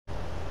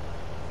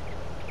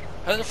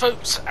Hello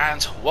folks,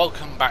 and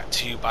welcome back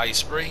to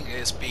BallySpring.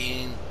 It's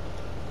been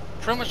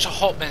pretty much a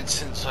hot minute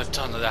since I've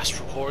done the last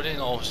recording.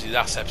 Obviously the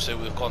last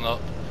episode we've gone up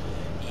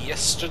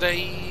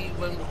yesterday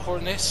when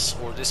recording this,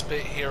 or this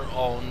bit here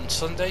on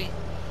Sunday.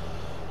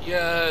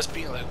 Yeah, it's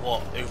been like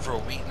what, over a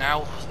week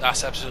now.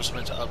 Last episode was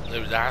meant to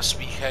upload last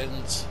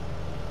weekend,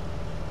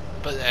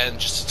 but then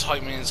just the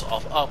timings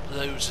of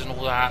uploads and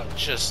all that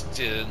just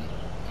didn't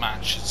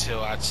match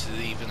until I had to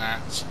leave and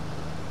that.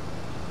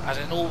 And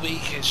then all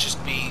week it's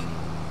just been,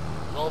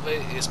 a lot of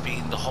it has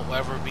been the hot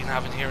weather we've been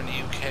having here in the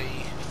UK,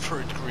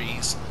 30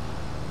 degrees.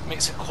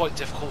 Makes it quite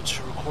difficult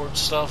to record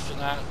stuff and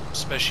that,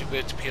 especially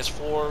with the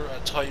PS4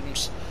 at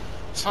times.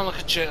 It's not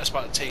like a jet that's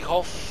about to take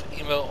off,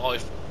 even though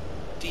I've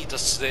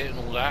de-dusted it and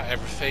all that,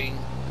 everything.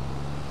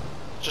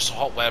 Just the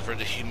hot weather,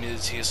 the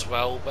humidity as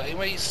well. But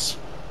anyways,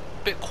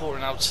 a bit cooler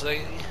now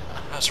today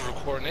as we're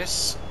recording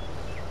this.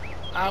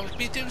 And we've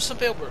been doing some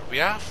build work, we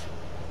have.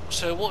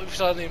 So what we've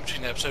done in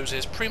between episodes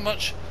is pretty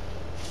much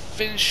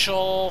finish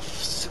off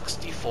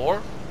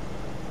 64.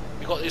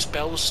 We got those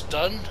bells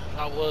done.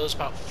 That was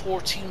about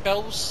 14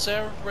 bells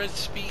there ready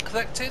to be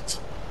collected.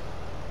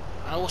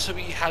 And also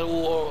we had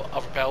all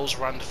other bells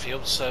around the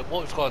field, so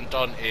what we've gone and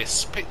done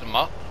is pick them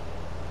up.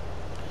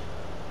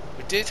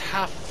 We did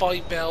have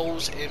 5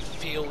 bells in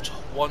field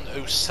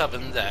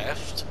 107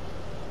 left.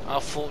 I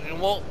thought, you know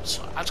what,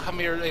 I'd come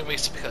here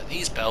anyways to pick up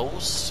these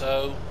bells,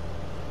 so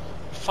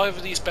 5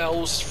 of these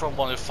bells from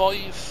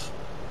 105,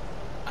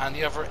 and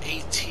the other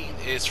 18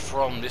 is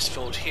from this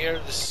field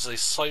here. This is a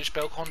side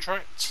bell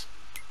contract.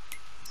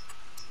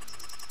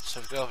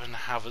 So we go up and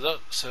have a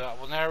look. So that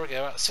one there, we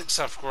get about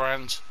 6.5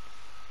 grand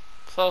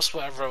plus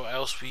whatever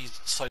else we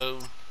decide.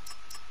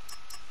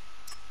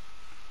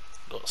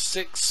 Got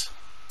 6,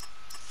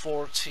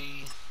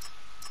 40,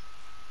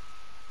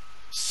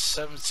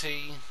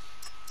 70,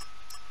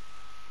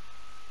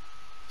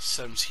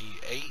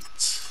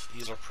 78.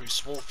 These are pretty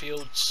small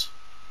fields.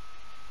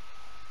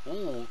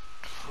 Ooh,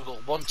 we've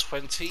got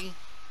 120,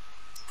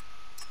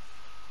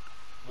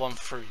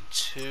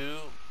 132,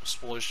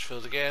 smallish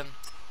field again,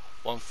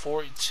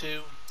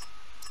 142.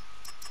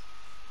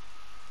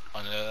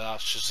 I know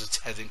that's just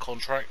a heading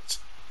contract.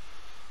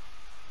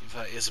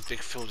 That is a big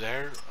field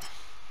there.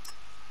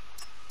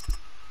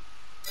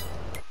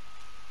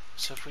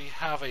 So if we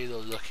have a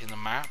little look in the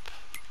map,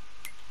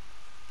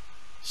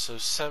 so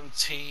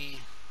 70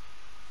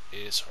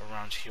 is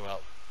around here,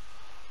 well,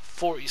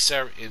 40 is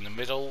there in the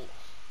middle.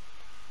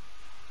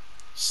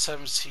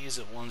 70 is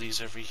at one of these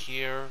over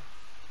here.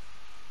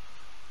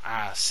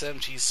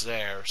 70 is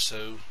there,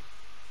 so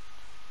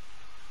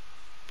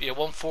yeah,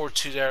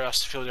 142 there, that's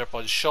the field there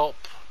by the shop.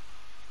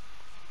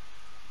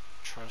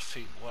 Trying to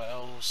think what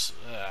else.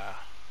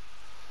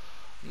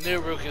 No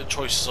real good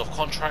choices of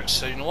contracts,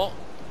 so you know what?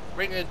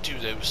 We're going to do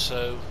those.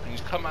 So when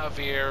you come out of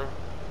here,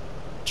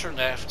 turn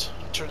left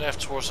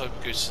towards how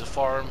we go to the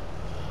farm,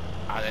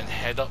 and then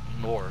head up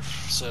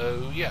north.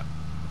 So yeah,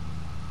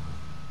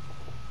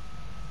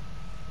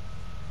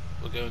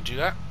 we're going to do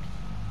that.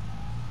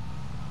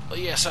 But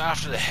yeah, so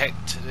after the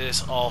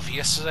hecticness of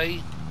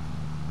yesterday,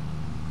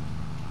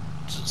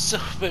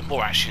 still a bit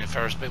more action if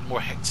there's a bit more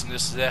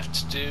hecticness left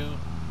to do,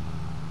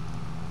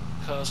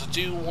 because I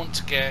do want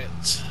to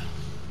get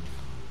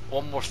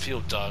one more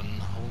field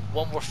done,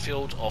 one more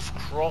field of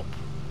crop.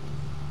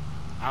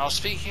 And I was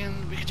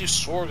thinking we could do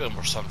sorghum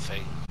or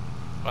something.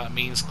 That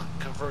means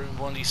converting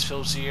one of these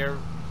fields here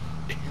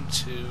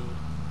into...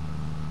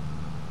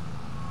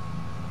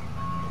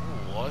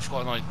 Oh, I've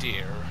got an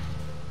idea.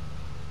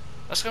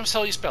 Let's go and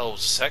sell these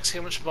bells a sec, see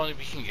how much money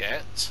we can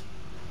get.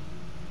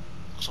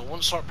 So I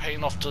want to start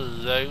paying off the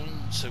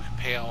loan so we can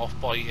pay it off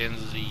by the end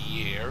of the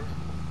year.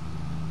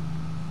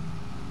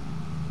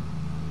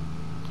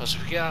 Because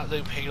if we get that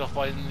loan paid off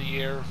by the end of the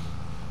year,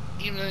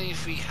 even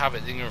if we have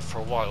it lingering for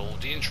a while,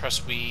 the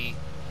interest we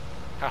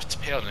have to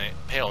pay on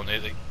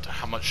it, like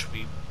how much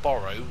we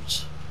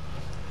borrowed,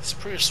 it's a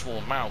pretty small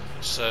amount.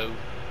 So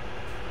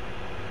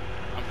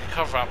I can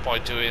cover that by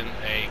doing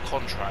a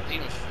contract,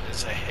 even if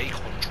it's a hay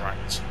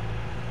contract.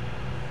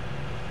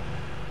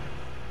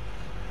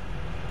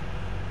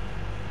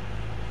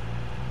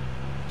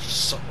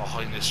 Just stuck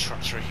behind this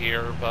tractor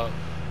here, but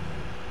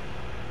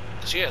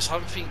because yes,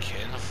 I'm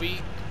thinking if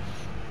we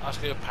have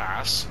to go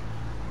past,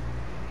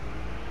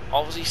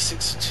 obviously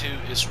 62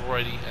 is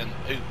already an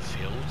oat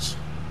field,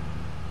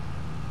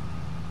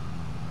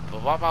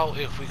 but what about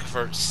if we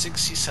convert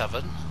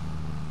 67,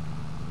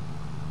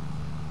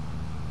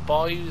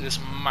 buy this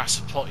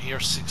massive plot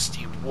here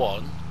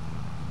 61,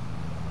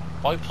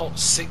 buy plot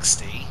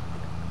 60,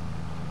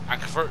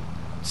 and convert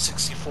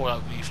 64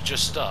 that we've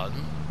just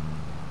done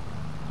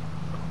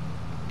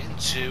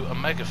into a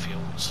mega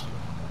field.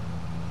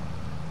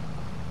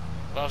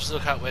 We'll have to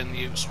look at when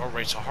the oats are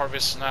ready to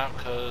harvest now,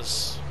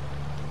 because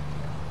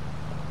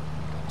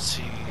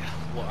see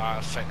what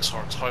affects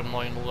our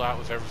timeline, all that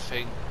with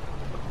everything.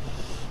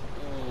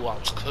 Ooh, that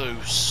was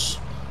close.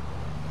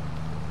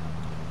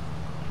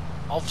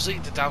 Obviously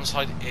the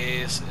downside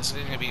is it's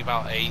going to be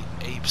about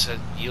 8%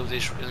 yield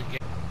is we're going to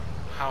get.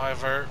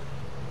 However,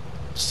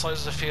 the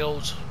size of the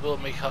field will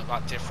make up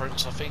that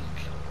difference, I think.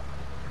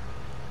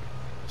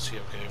 So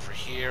you'll go over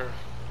here.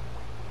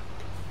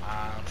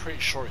 I'm pretty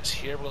sure it's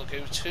here we'll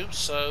go to,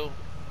 so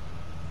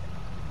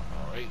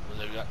alright, we'll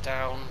load that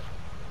down.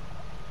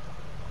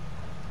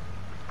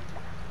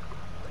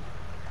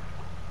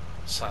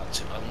 Set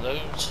to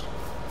unload.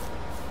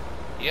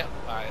 Yep,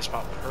 that is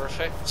about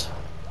perfect.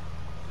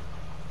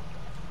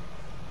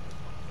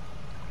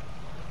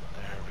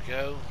 There we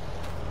go.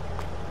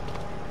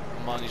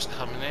 Money's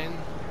coming in.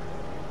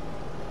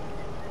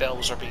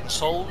 Bells are being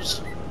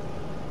sold.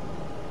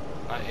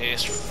 That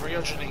is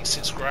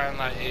 386 grand.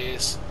 That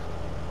is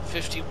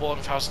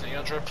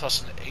 51,800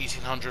 plus an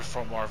 1,800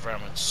 from our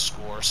environment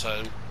score.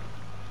 So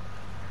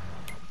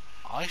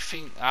I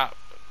think that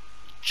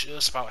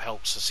just about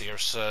helps us here.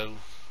 So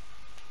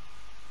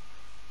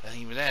and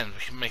even then,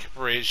 we can make a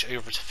bridge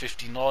over to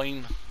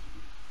 59.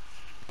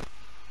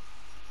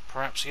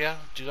 Perhaps, yeah,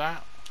 do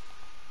that.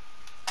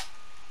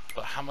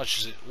 But how much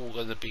is it all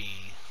going to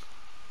be?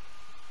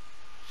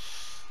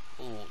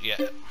 Oh, yeah.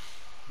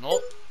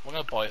 Nope, we're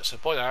going to buy it. So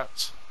buy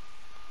that.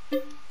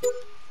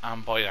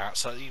 And buy that.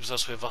 So that leaves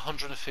us with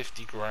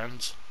 150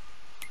 grand.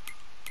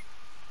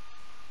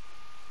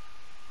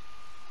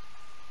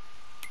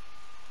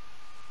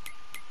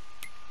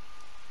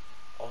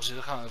 Obviously,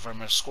 look at the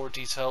environmental score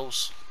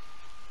details.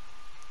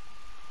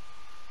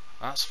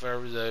 That's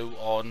very low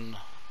on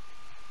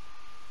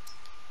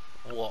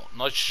what,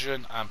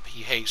 nitrogen and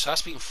pH. So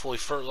that's been fully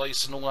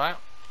fertilised and all that.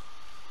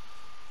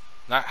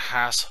 That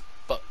has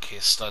butt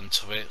kiss done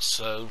to it,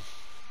 so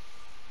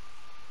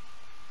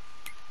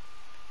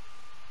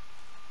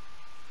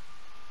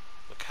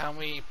but can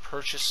we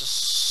purchase the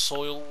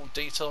soil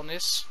data on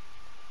this?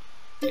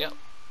 Yep.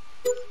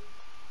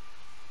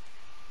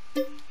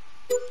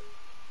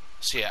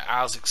 So yeah,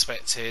 as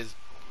expected,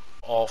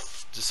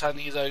 of the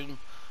sandy loam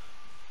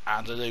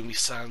and the loamy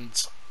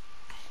sand.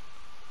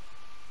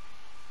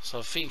 So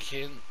I'm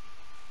thinking,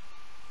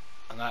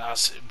 and that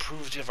has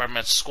improved the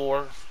environmental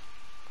score.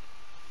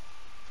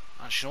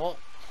 Actually, you know what?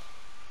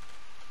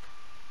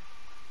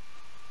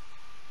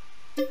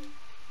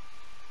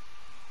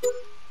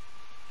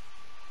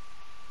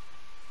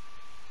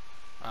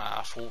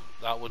 I thought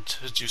that would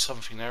do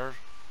something there.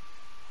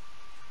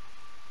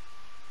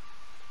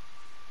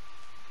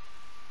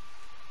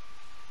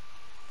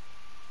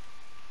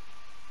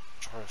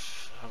 Try to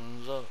have a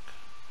look.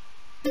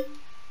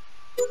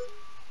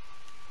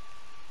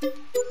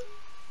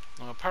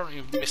 Well,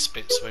 apparently we missed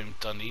bits when we've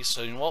done these,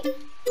 so you know what?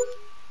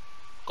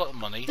 Got the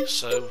money,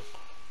 so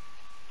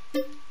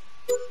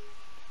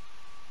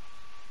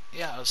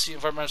yeah, I see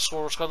environmental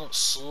score has gone up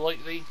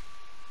slightly.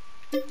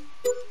 But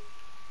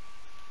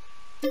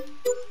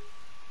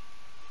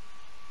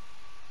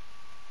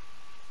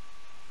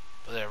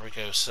there we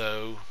go,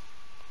 so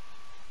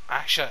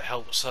actually that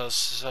helps us,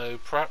 so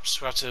perhaps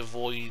we have to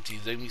avoid the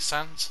loamy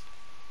sand.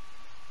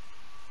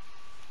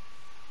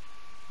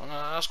 Well, no,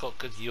 that's got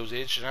good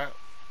yieldage, you know.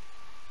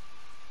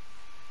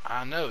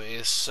 I know it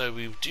is, so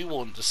we do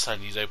want the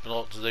sandy though, but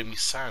not the loamy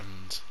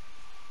sand.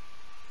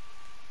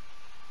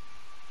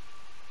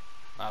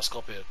 That's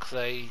got a bit of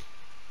clay.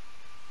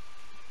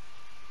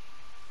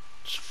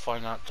 Just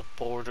find out the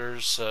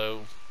borders,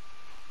 so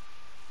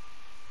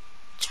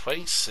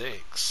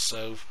 26,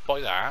 so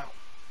buy that.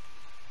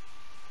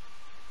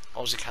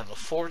 Obviously can't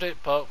afford it,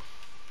 but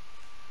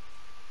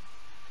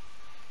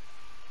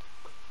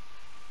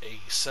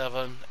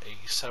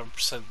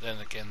 87% then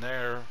again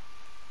there.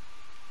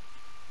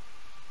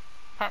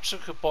 Perhaps we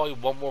could buy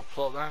one more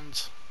plot of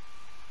land,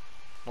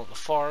 not the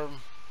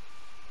farm.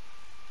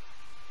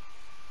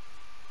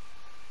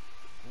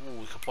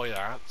 Ooh, we could buy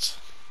that.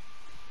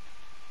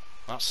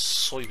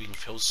 That's soybean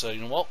field, so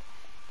you know what?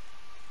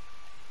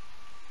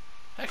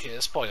 Okay,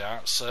 let's buy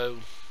that, so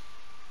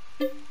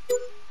and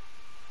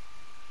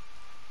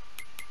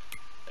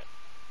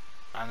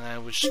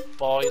then we just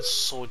buy the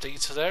soil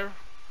data there.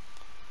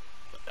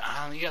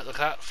 And yeah, look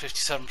at that,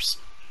 57%,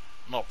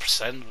 not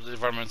percent, with the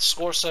environmental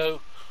score,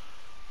 so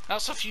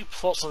that's a few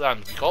plots of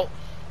land we got.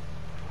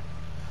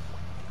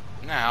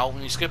 Now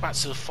we need to go back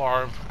to the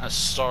farm and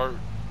start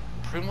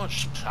pretty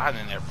much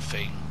planning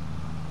everything.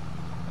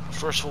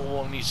 First of all,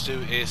 what we need to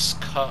do is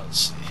cut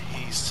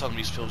some of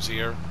these fields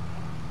here,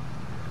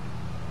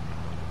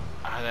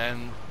 and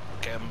then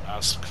get them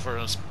as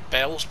converted as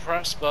bells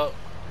perhaps, but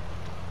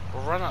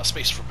we'll run out of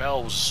space for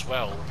bells as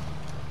well.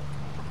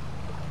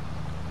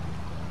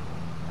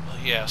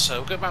 But yeah, so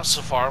we'll go back to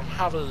the farm,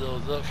 have a little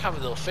look, have a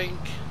little think,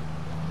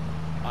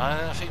 and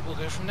I think we'll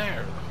go from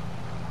there.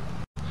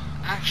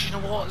 Actually,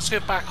 you know what? Let's go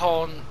back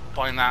on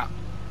buying that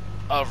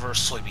other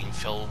soybean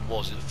field. What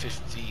was it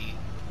 50?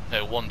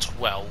 No,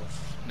 112.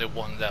 No,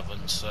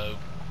 111. So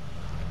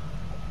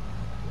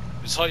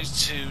we decided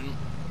to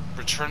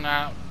return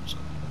that,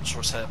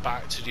 sort of set it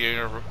back to the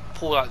owner,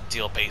 pull that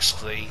deal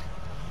basically.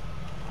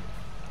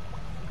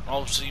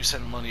 Obviously, you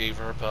send the money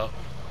over, but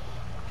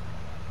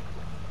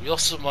we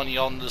lost some money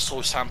on the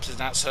soil sampling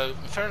that. So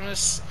in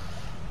fairness,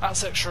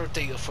 that's extra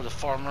data for the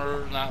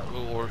farmer that,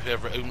 or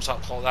whoever owns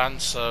that plot of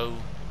land, so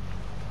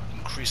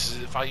increases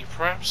its value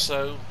perhaps.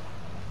 So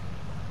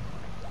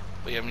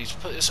But yeah, we need to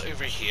put this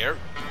over here.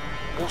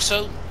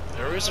 Also,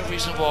 there is a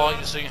reason why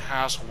this thing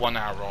has 1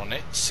 hour on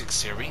it, 6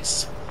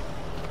 series.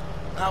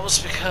 That was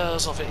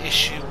because of an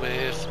issue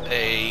with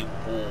a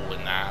wall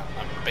in that,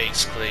 and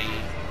basically,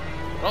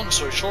 long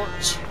story short,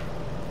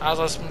 as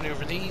I was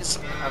maneuvering these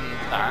and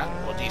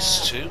that, or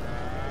these two,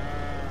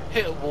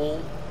 hit a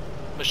wall,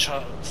 which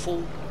I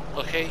full,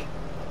 okay,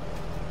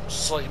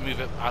 slightly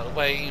move it out of the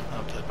way,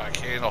 and put it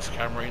back in, off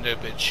camera, you know, a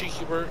bit of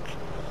cheeky work.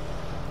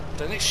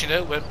 The next you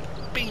know, went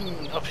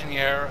bing up in the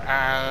air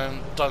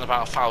and done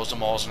about 1,000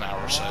 miles an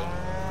hour or so.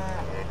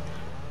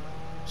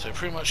 So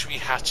pretty much we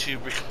had to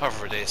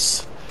recover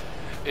this,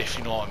 if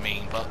you know what I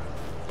mean. But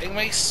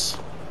anyways,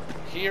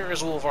 here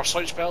is all of our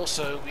sight bells.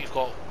 So we've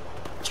got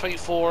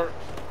 24,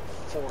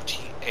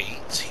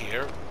 48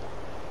 here.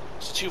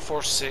 So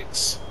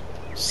 246,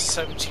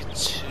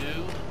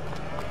 72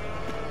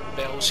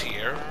 bells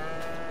here.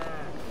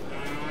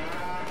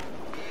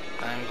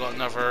 And we've got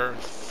another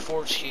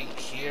 48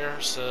 here,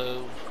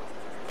 so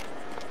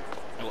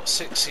we've got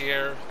 6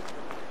 here.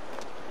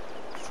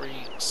 3,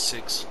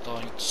 6,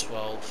 9,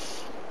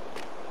 12,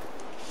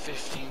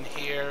 15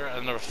 here,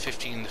 and another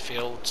 15 in the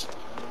field.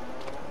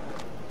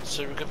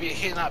 So we're going to be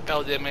hitting that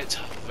bell limit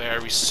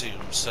very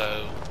soon,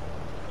 so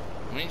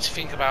we need to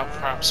think about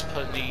perhaps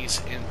putting these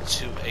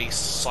into a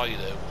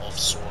silo of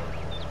sort.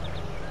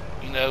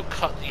 You know,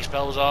 cut these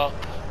bells up,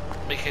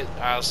 make it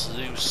as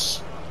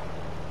loose,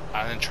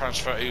 and then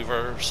transfer it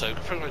over. So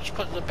pretty much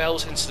put the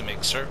bells into the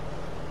mixer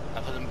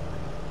and put them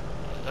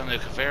on a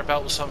conveyor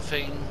belt or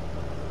something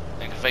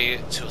and convey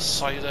it to a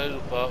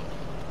silo. But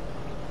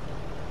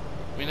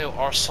we know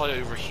our silo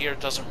over here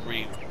doesn't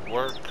really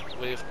work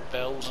with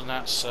bells and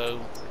that,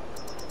 so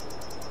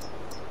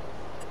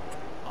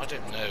I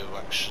don't know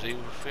actually.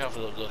 If we have a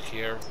little look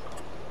here,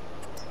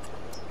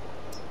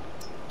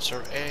 is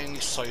there any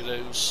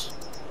silos?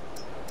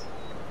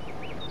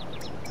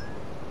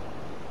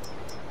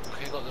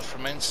 Okay, got the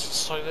fermented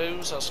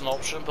silos, that's an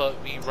option,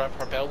 but we wrap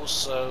our bells,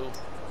 so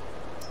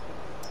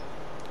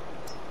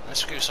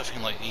let's go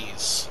something like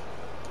these.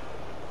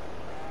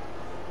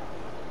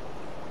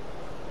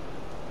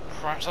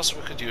 Perhaps that's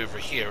what we could do over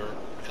here,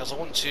 because I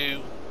want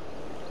to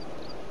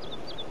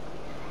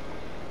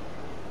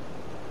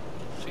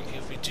think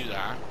if we do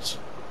that,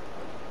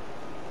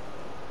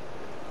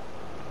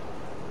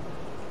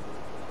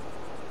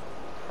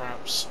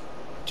 perhaps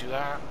do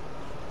that.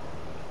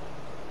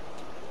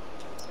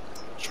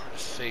 Trying to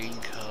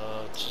think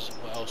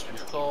what else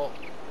we've got.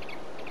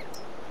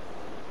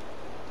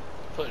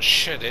 Put a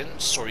shed in,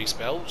 store these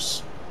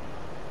bells.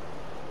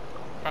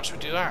 Perhaps we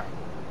do that.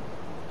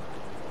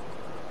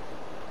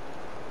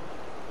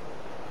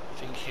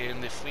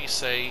 Thinking if we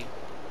say,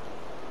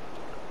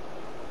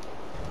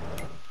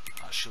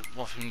 actually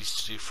what we need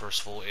to do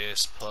first of all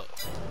is put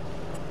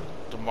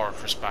the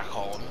markers back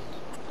on.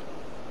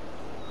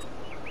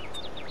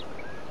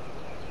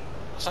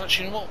 So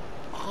actually, you know what,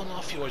 I've got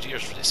a few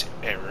ideas for this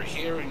area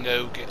here, and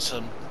go get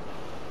some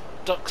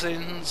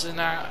ducklings in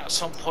that at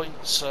some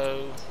point,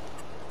 so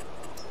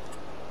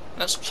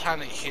let's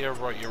plan it here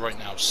right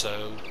now.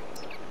 So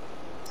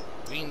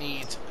we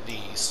need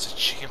these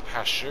chicken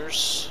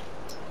pastures.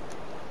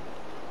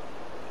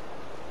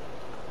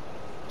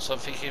 So I'm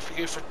thinking if we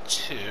go for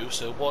 2,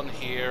 so 1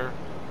 here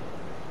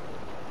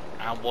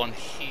and 1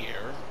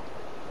 here.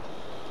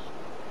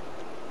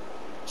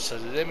 So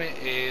the limit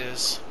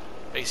is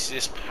basically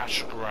this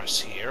patch of grass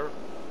here.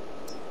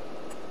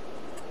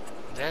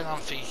 Then I'm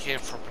thinking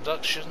for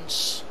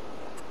productions,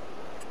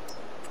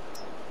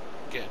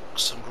 get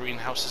some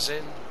greenhouses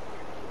in.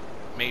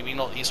 Maybe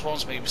not these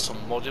ones, maybe some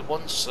modded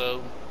ones.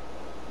 So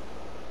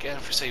again,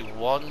 if we say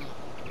 1,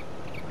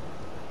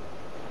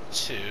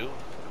 2.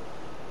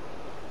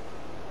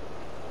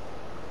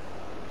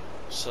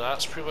 So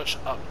that's pretty much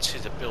up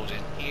to the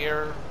building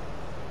here.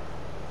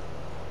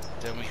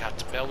 Then we have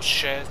the bell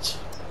shed.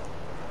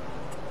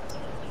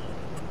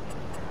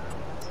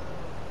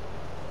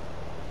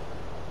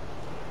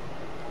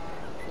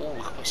 Oh,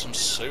 we could put some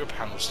solar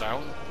panels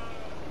down.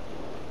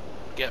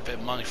 Get a bit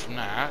of money from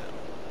that.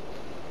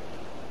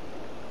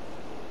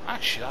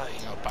 Actually, that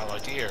ain't a bad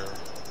idea.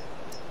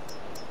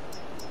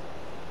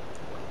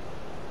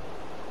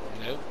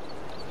 You know,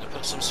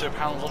 put some solar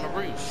panels on the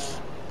roof.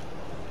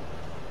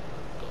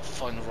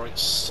 Find the right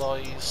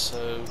size,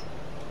 so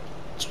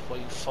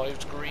 25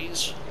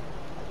 degrees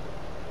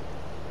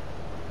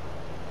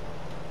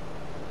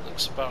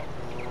looks about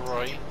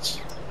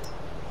right.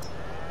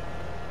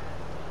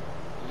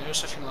 You know,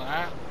 something like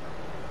that.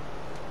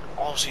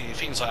 Obviously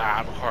things like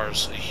that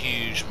requires a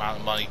huge amount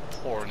of money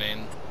pouring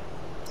in,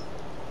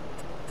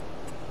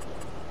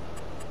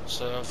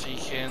 so I'm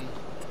thinking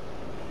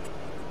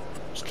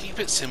just keep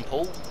it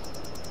simple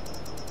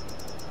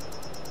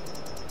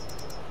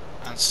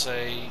and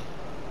say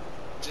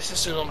this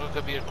is no longer going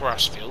to be a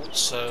grass field,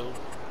 so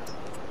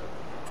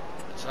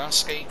it's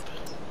landscape.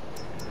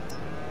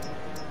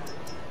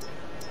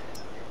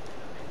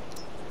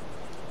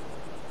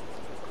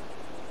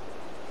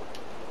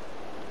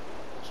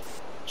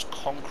 Just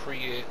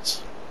concrete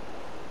it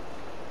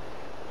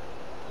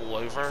all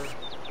over.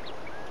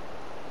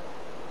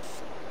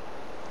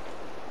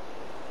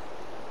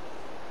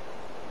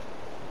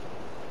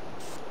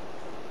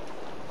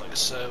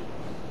 so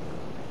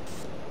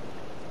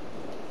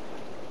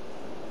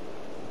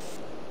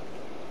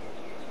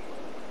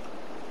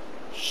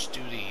just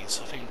do these.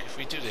 I think if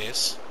we do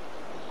this,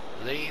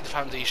 lay the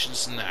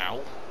foundations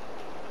now,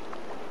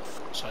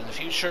 so in the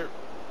future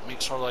it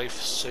makes our life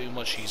so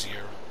much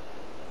easier.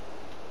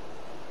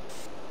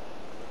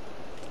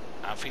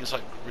 And things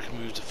like we can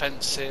move the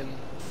fence in,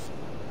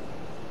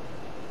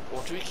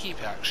 or do we keep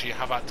it actually,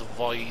 have that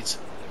divide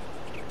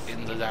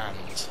in the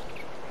land?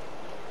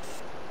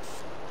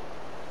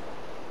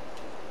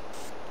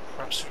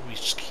 Perhaps we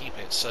just keep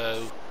it.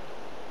 So,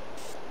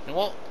 you know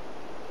what?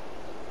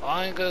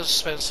 I'm going to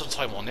spend some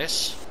time on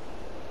this,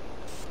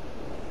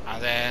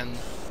 and then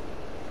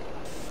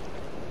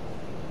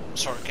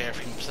start getting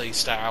everything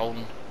placed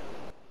down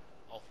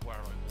of where I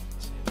want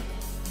it.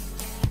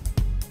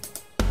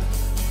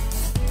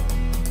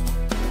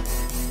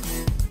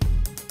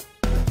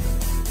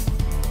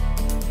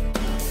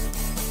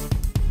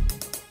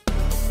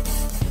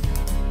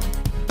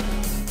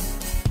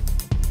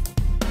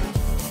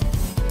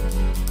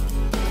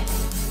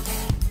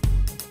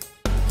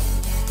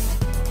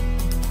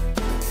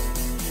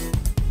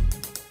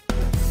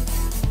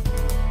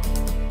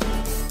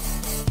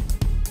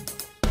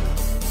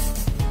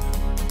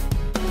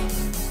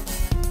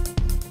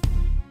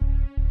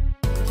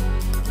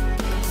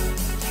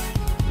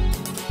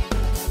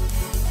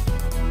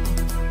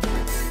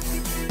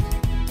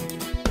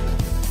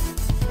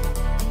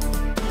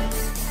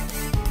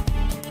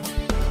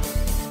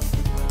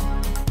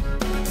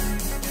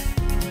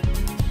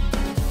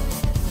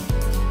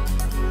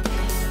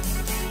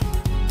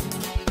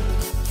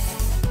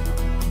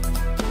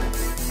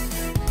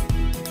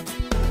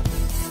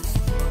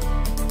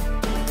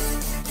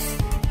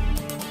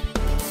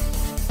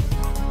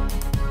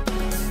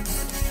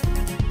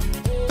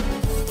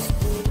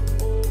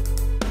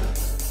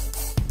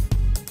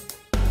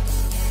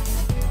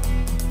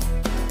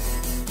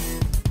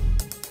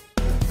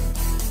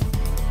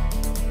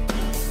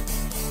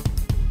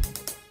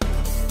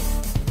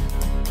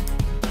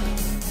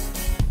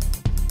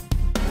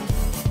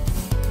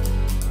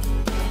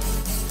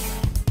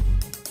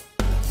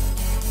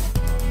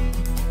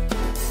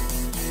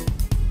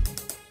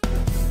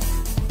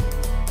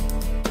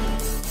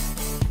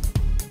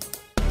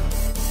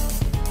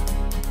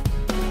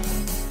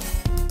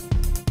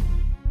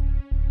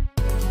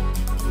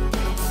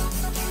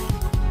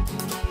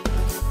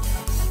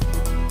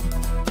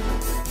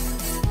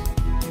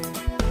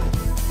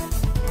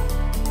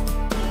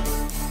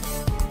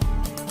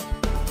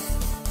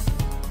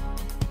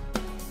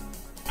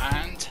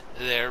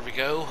 There we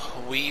go,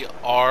 we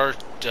are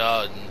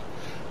done.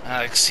 And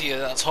I can see at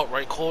that top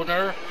right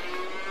corner,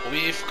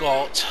 we've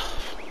got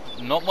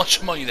not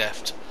much money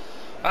left.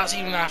 That's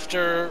even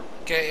after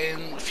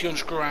getting a few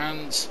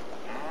 £100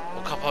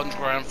 or a couple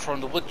 £100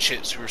 from the wood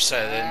chips we were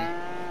selling.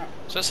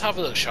 So let's have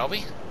a look, shall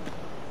we?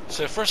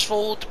 So first of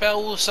all, the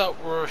bells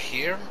that were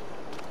here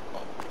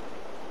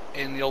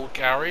in the old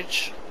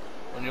garage,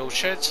 or in the old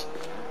shed,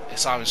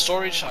 it's now in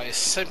storage. That is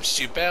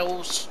 72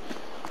 bells.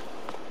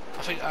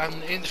 I think,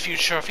 and in the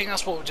future, I think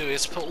that's what we'll do,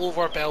 is put all of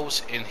our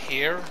bells in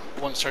here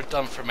once they're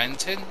done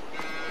fermenting.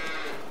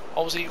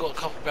 Obviously you've got a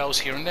couple of bells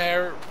here and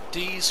there.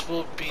 These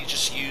will be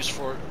just used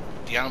for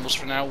the animals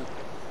for now,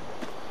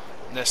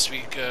 unless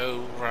we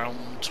go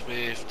around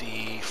with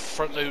the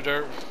front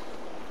loader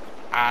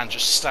and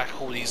just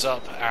stack all these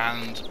up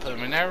and put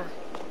them in there.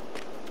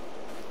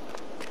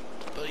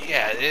 But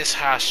yeah, this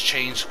has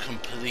changed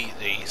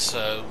completely.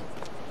 So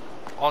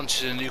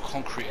onto the new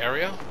concrete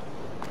area.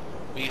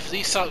 We've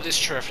leased out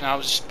this turf now.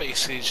 It's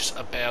basically just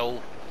a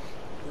bell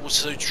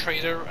auto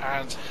trader,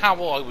 and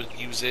how I would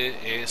use it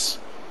is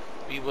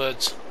we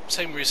would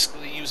same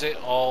basically use it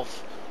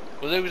of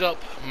we'll load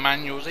up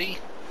manually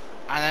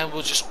and then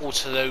we'll just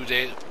auto load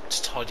it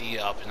to tidy it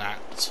up and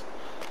that.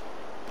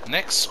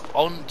 Next,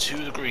 on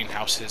to the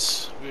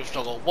greenhouses. We've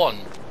now got 1,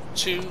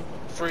 2,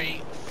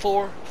 3,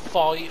 4,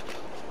 5,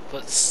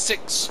 but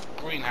 6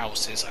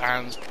 greenhouses,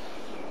 and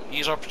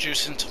these are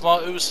producing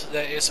tomatoes,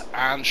 lettuce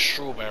and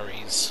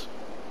strawberries.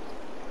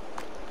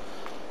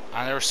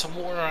 And there are some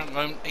water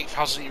around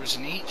 8,000 litres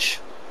in each.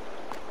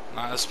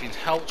 That has been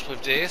helped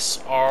with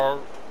this, our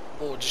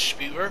water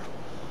distributor.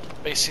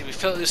 Basically we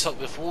fill this up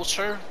with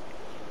water,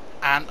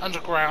 and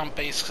underground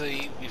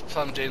basically we've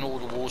plumbed in all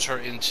the water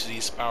into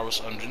these barrels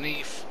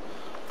underneath,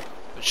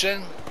 which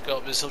then go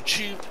up this little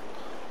tube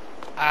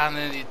and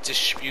then they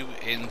distribute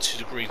into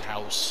the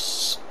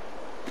greenhouse.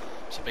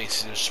 So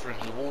basically just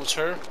sprinkle the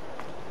water.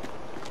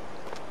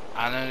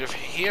 And then over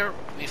here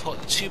we've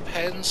got the 2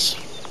 pens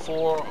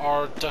for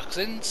our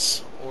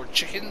ducklings or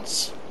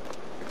chickens.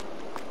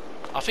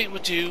 I think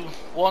we'll do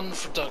 1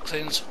 for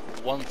ducklings,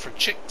 1 for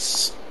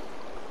chicks,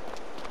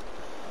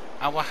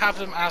 and we'll have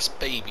them as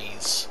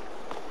babies.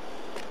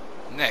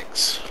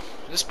 Next,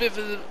 this bit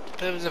of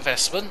an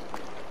investment,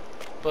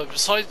 but we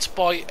decided to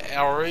buy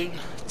our own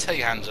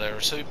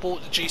telehandler. So we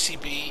bought the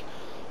JCB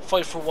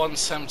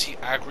 54170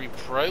 Agri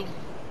Pro.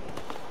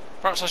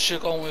 Perhaps I should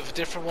have gone with a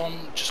different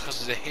one, just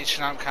because of the hitch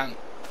and I can't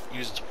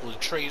use it to pull the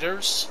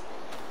traders.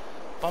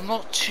 But I'm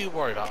not too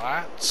worried about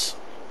that.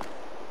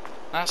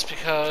 That's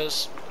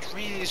because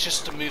really it's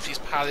just to move these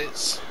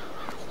pallets.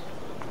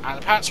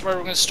 And the pallets where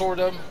we're going to store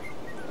them,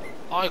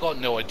 I got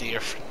no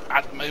idea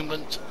at the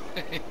moment.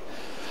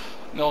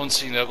 No one's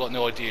seen it, I've got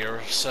no idea.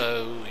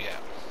 So yeah.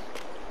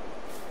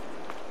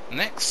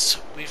 Next,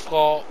 we've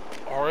got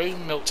our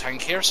own milk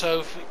tank here.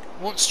 So if we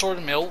want to store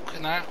the milk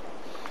and that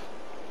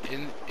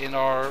in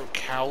our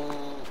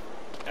cow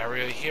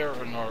area here,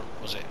 in our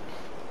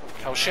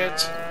cow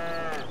shed,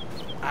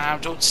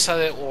 and don't sell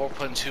it or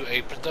put into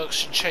a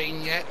production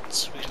chain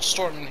yet. We can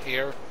store them in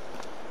here.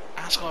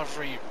 And it's got a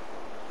very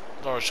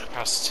large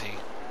capacity.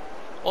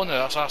 Oh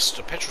no, that's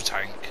the petrol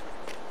tank.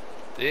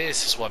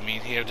 This is what I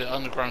mean here, the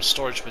underground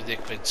storage with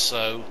liquid.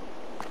 So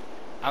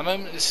at the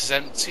moment this is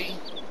empty.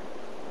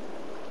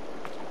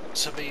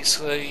 So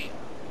basically,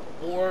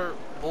 or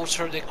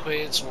water,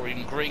 liquids, or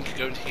even grain could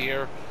go in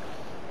here,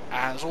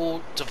 and it's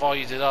all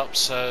divided up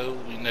so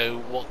we know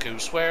what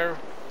goes where.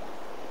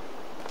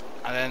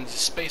 And then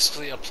it's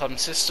basically a plumb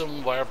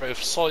system where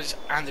both solids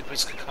and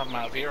liquids can come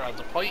out of here, out of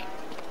the pipe,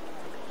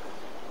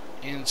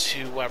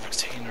 into whatever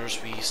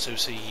containers we so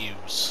say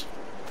use.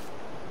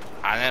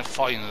 And then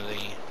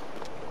finally,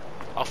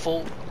 I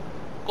thought,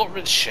 got rid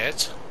of the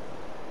shed.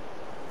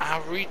 I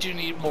really do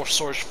need more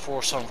storage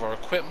for some of our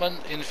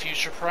equipment in the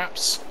future,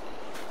 perhaps.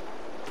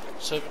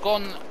 So we've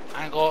gone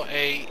and got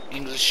a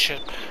English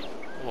shed,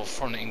 well,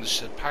 from the English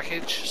shed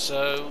package.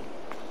 So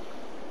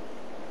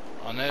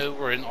I know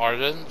we're in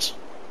Ireland,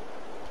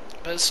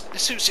 but it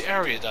suits the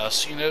area, it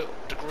does. You know,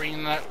 the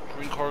green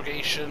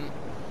corrugation.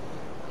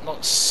 Not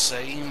the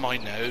same, I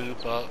know,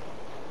 but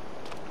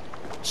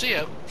so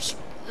yeah,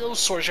 little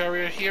storage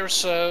area here.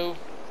 So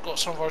got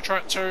some of our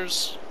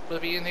tractors will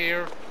be in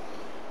here.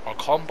 Our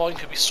combine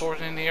could be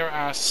stored in here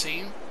as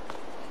seen.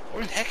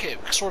 Or in heck it,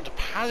 we can store the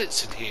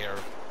pallets in here.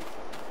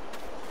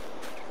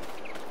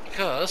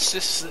 Because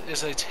this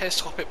is a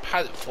telescopic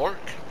pallet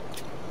fork,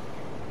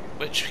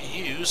 which we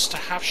use to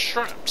have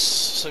straps.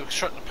 So we can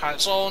strap the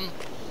pallets on,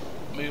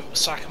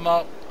 stack them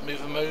up,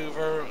 move them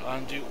over,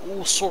 and do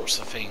all sorts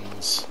of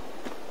things.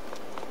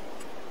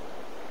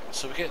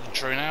 So we get the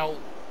drone out,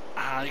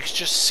 and you can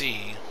just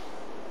see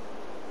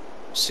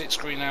 6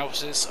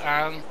 greenhouses,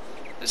 and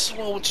this is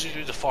what I want to do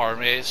with the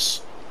farm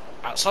is,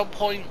 at some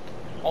point,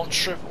 I'll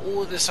strip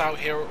all of this out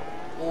here,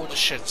 all the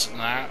sheds and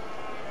that,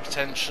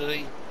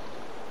 potentially.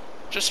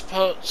 Just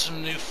put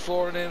some new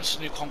flooring in,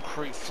 some new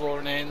concrete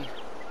flooring in,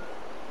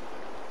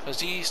 because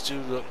these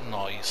do look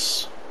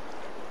nice.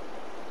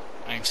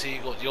 And you can see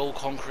you've got the old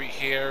concrete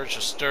here,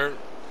 just dirt.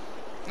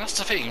 And that's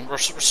the thing, we're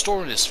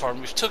restoring this farm.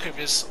 We've took over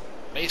this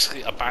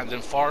basically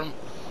abandoned farm,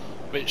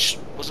 which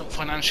wasn't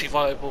financially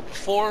viable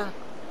before.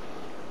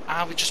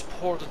 And we just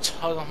poured a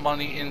ton of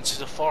money into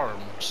the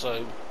farm.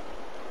 So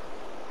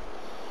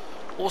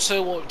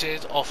also what we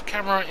did off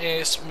camera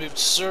is moved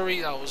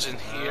Surrey that was in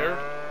here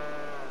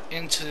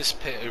into this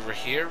pit over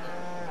here.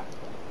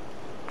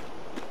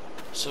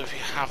 So if you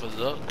have a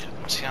look,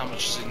 see how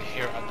much is in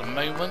here at the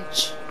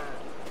moment.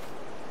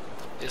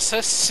 It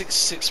says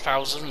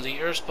 66,000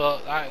 litres,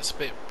 but that is a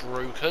bit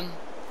broken.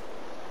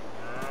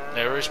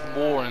 There is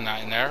more than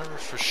that in there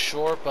for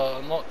sure, but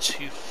I'm not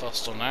too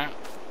fussed on that.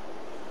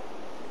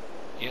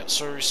 Yep,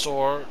 so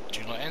restore,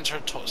 do not enter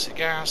toxic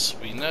gas,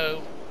 we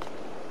know.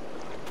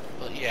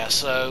 But yeah,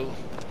 so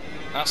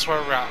that's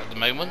where we're at the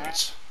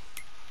moment.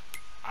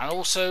 And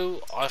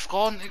also, I've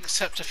gone and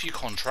accepted a few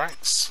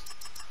contracts.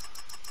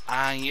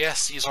 And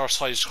yes, these are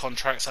sized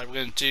contracts that we're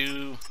going to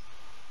do,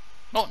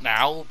 not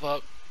now,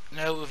 but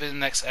within the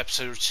next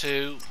episode or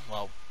two.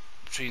 Well,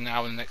 between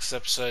now and the next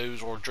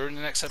episode, or during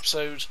the next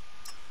episode.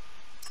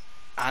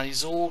 And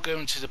these all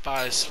going to the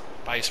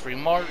BallySpring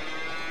Mart.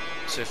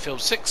 So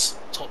field 6,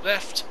 top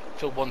left,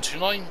 field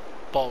 129,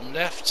 bottom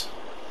left,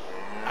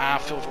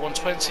 and field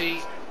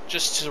 120,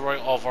 just to the right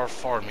of our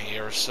farm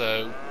here,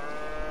 so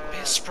a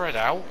bit spread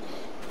out.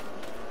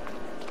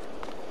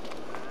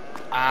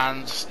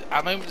 And at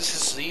the moment this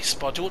is leased,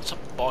 but I do want to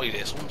buy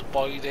this. I want to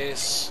buy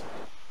this,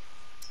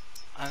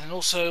 and then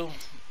also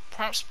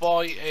perhaps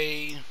buy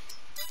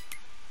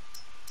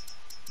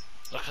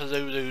like a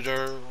low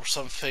loader or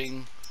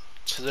something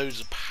to load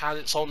the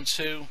pallets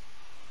onto.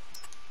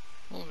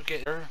 What do we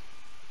get here?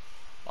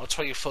 A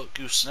 20-foot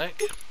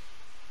gooseneck.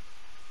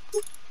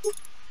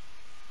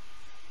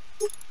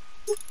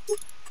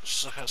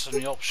 Just look at some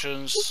of the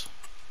options.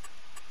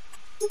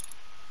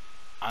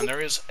 And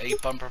there is a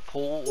bumper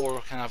pull, or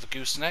we can have a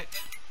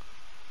gooseneck.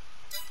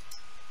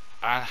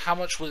 And how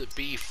much will it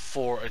be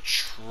for a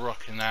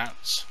truck in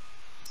that?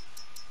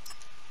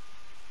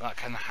 That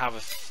can have a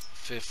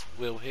 5th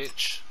wheel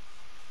hitch.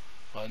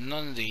 But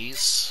none of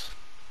these.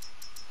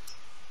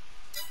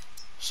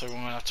 So we're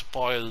going to have to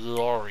buy a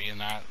lorry in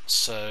that.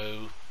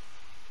 So,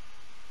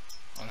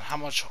 and how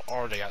much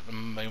are they at the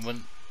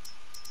moment?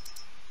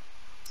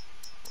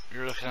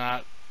 You're looking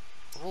at,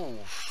 ooh,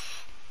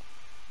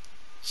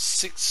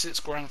 6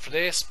 grand for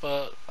this,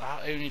 but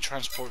that only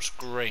transports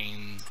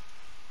grain.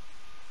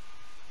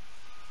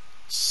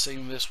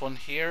 Same with this one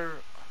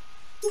here.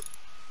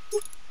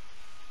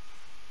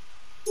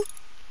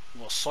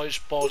 What size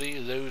body,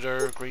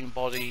 loader, green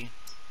body.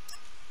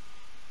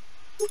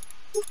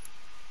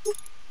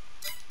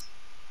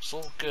 It's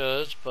all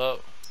good,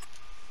 but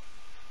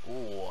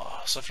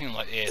something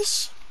like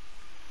this.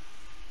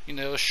 You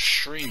know, a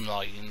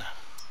streamline.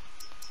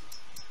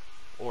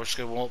 Or just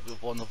go up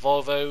with one of the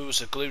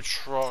Volvos, a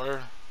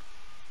Globetrotter.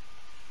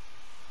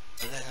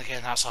 But then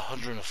again, that's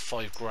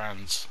 105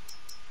 grand.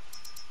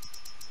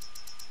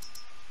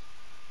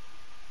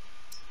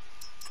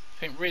 I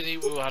think really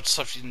we'll have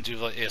something to do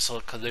like this,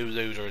 like a low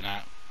loader and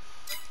that.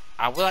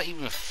 And will that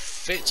even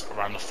fit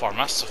around the farm?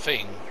 That's the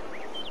thing.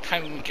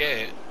 Can't even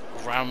get it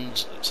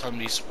around some of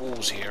these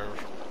walls here.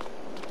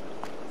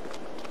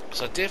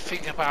 So I did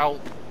think about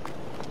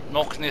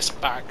knocking this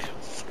back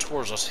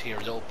towards us here a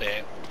little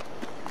bit.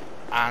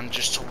 And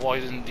just to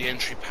widen the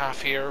entry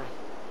path here.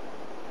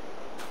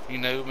 You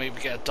know,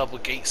 maybe get a double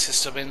gate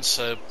system in,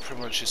 so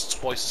pretty much it's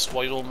twice as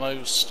wide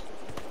almost.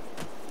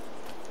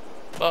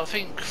 But I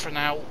think for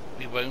now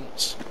we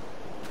won't.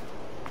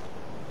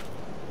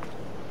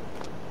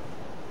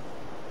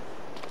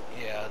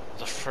 Yeah,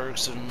 the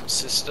Ferguson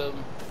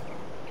system.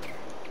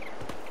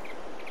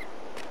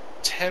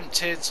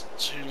 Tempted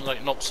to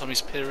like knock some of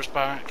these pillars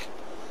back,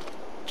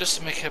 just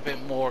to make it a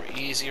bit more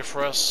easier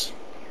for us.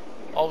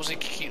 Obviously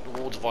keep the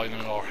wall divider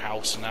in our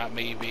house and that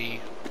maybe.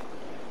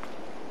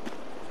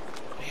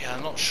 Yeah,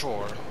 I'm not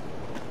sure.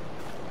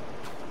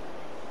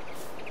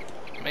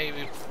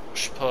 Maybe we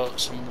should put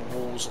some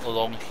walls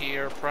along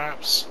here,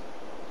 perhaps.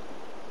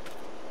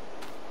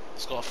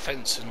 It's got a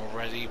fence in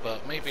already,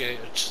 but maybe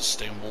just a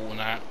stone wall and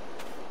that.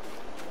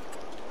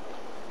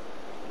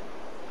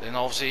 Then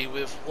obviously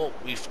with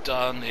what we've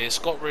done is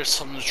got rid of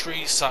some of the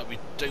trees that we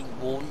don't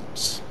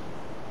want.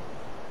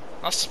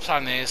 That's the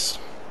plan is.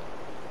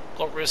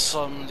 Got rid of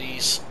some of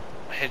these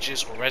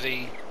hedges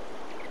already.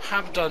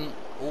 Haven't done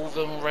all of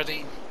them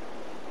already.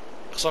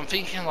 Because I'm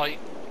thinking like,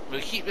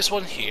 we'll keep this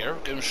one here,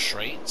 going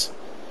straight.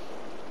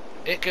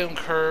 It going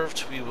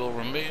curved, we will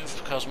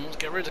remove because we want to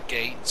get rid of the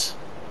gate.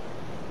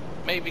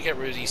 Maybe get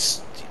rid of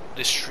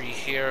this tree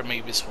here,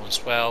 maybe this one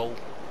as well.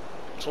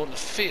 So I want the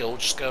field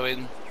just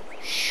going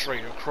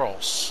straight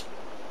across.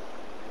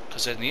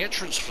 Because then the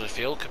entrance for the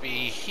field could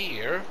be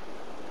here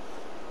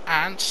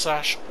and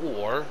slash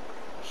or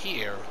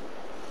here.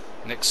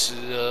 Next to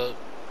the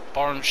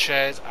barn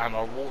shed and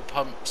our water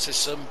pump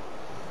system.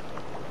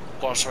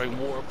 Got our own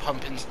water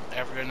pumping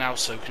everywhere now,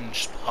 so we can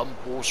just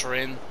pump water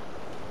in.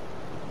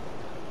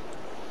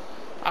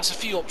 That's a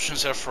few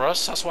options there for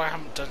us. That's why I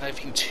haven't done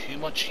anything too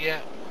much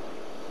yet.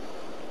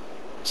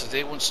 So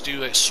they want to do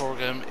like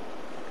sorghum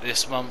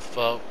this month,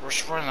 but we're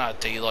just running out of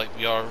daylight.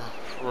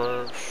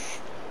 We're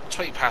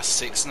 20 past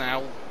 6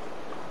 now.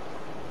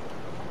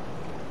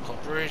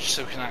 Got a bridge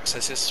so we can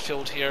access this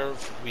field here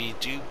if we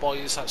do buy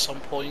this at some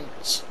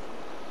point.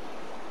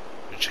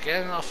 Which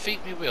again, I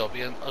think we will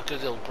be a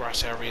good little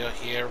grass area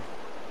here.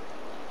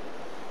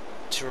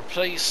 To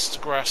replace the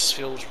grass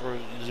fields we're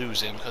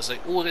losing, because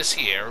like, all this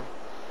here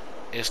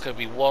is going to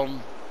be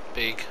one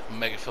big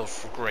mega field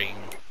for grain.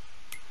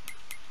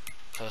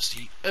 Because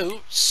the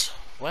oats,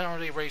 when are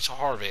they ready to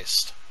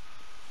harvest?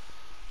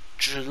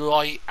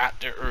 July at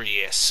the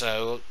earliest,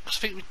 so I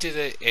think we did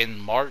it in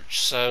March,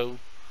 so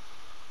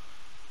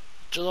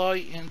July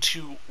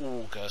into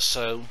August,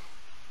 so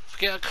if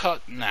we get a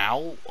cut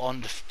now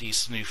on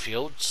these new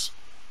fields,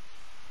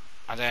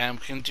 and then we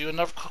can do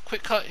another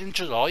quick cut in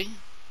July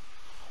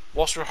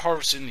whilst we're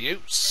harvesting the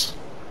oats,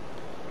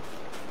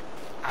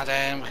 and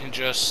then we can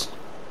just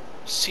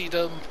seed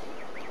them,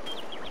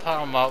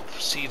 plant them up,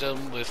 seed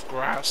them with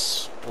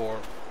grass, or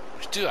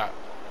we could do that.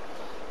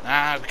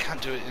 Nah, we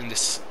can't do it in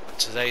this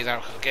today now,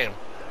 because again,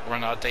 we're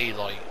running out of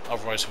daylight,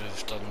 otherwise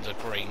we've done the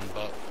grain,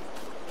 but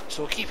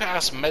so we'll keep it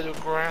as meadow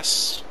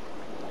grass.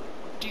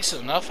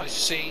 Decent enough, I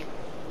see.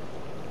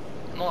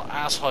 Not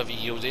as high of a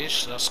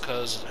yieldage, that's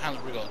because it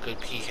hasn't really got a good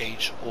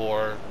pH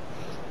or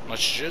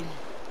nitrogen.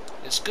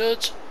 It's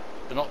good,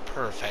 but not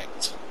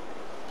perfect.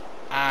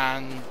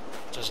 And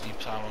doesn't need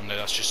plow on there,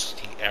 that's just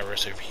the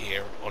errors over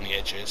here on the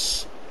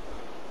edges.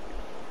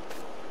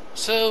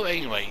 So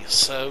anyway,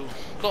 so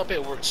got a bit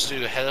of work to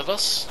do ahead of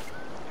us.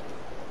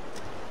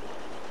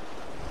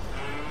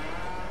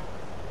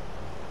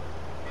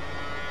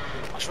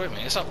 Actually, wait a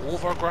minute, is that all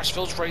of our grass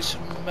fields ready to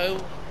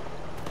mow?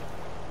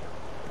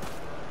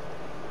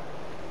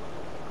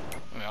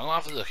 I mean, I'll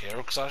have a look here,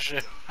 because I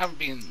actually haven't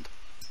been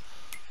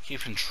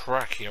keeping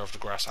track here of the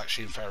grass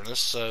actually, in fairness,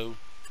 so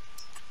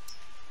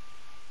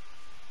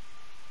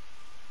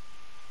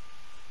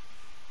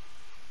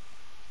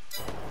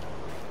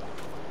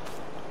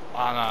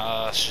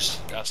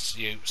that's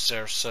the oats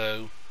there,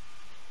 so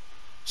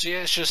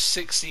yeah, it's just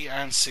 60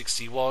 and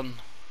 61.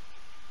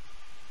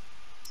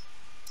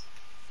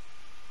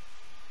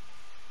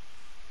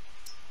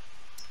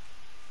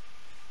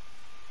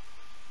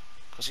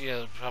 Because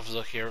yeah, have a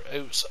look here,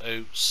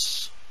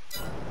 oats,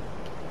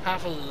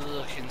 have a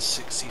look in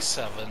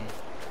 67.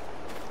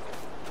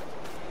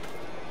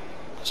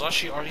 Because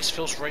actually, are these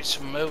fields ready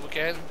to mow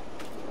again?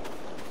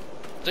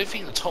 I don't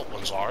think the top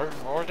ones are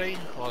they?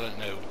 Well, I don't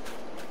know.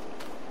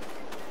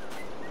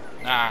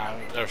 Nah,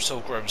 they're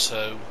still grown,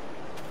 so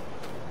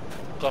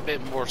got a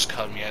bit more to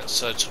come yet.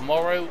 So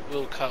tomorrow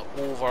we'll cut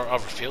all of our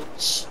other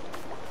fields,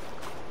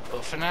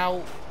 but for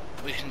now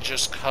we can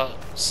just cut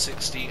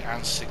 60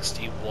 and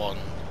 61.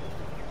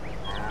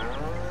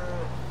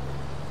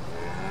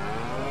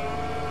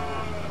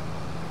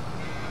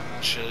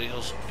 Actually,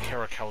 you'll hear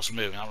our cows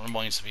moving. That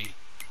reminds me,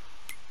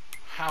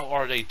 how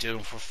are they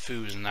doing for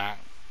food and that?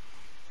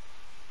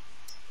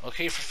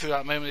 Okay, for food at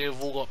the moment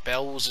they've all got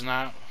bells and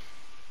that.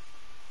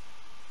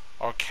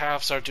 Our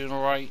calves are doing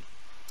alright.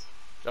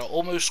 They're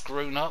almost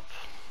grown up.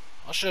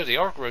 Actually, they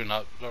are grown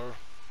up.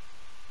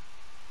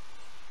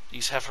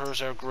 These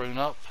heifers are grown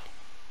up.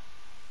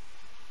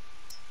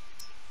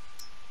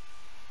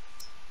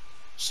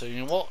 So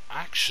you know what?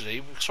 Actually,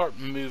 we can start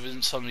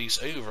moving some of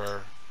these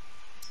over.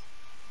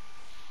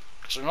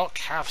 Because they're not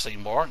calves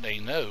anymore, aren't they?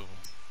 No.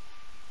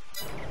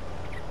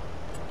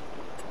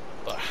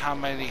 But how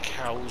many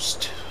cows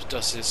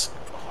does this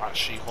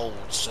actually hold?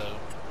 So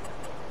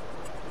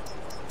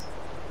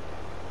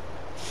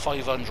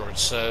 500.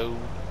 So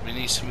we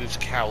need to move the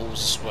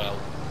cows as well.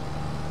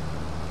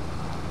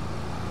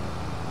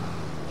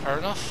 Fair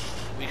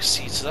enough. We can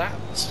see to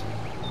that.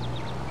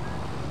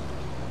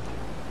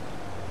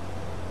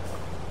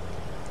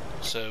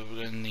 So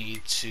we're going to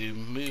need to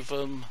move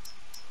them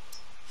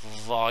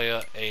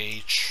via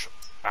a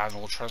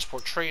animal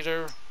transport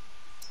trailer.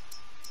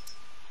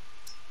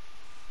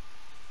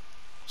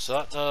 So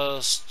that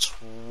does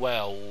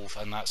 12,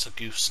 and that's a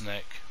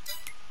gooseneck.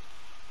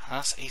 And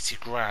that's 80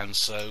 grand,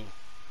 so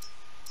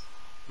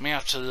we may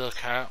have to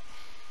look at.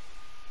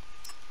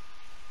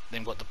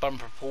 Then we've got the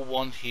bumper pull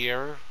one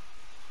here.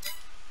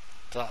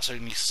 That's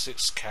only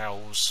 6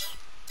 cows.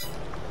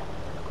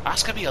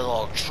 That's going to be a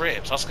lot of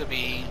trips. That's going to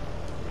be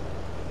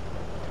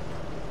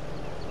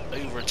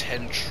over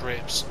 10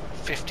 trips,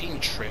 15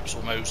 trips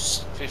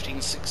almost,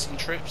 15, 16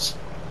 trips.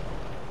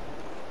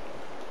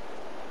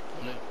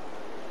 No.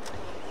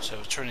 So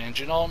turn the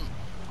engine on,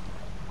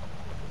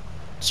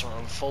 start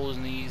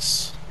unfolding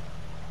these.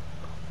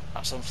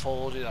 That's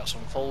unfolded, that's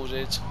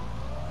unfolded.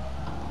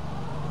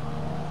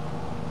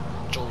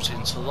 Jolt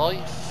into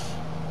life.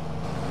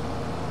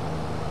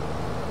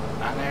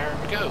 And there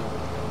we go.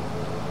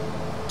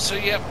 So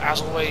yep,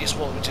 as always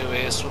what we do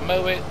is we'll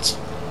mow it,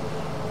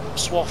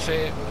 swath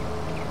it.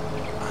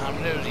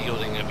 I know the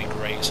yielding going to be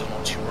great, so I'm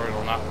not too worried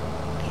on that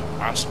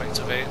aspect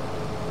of it.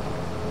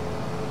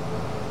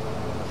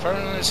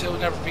 Furnace, it'll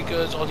never be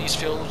good on these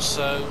fields,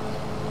 so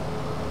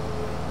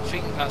I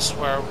think that's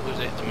where with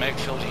the meg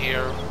field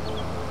here,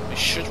 we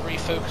should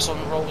refocus on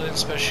the rolling,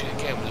 especially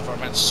again with the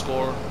environmental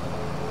score.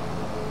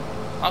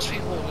 That's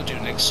what we'll do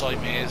next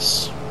time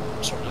is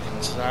sort of look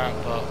into that,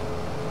 but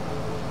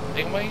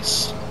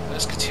anyways,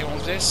 let's continue on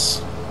with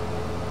this.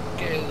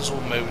 Get this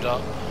all mowed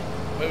up,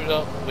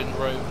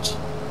 windrowed,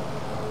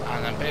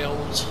 and then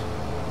baled,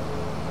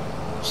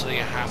 so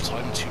you have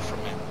time to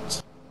ferment.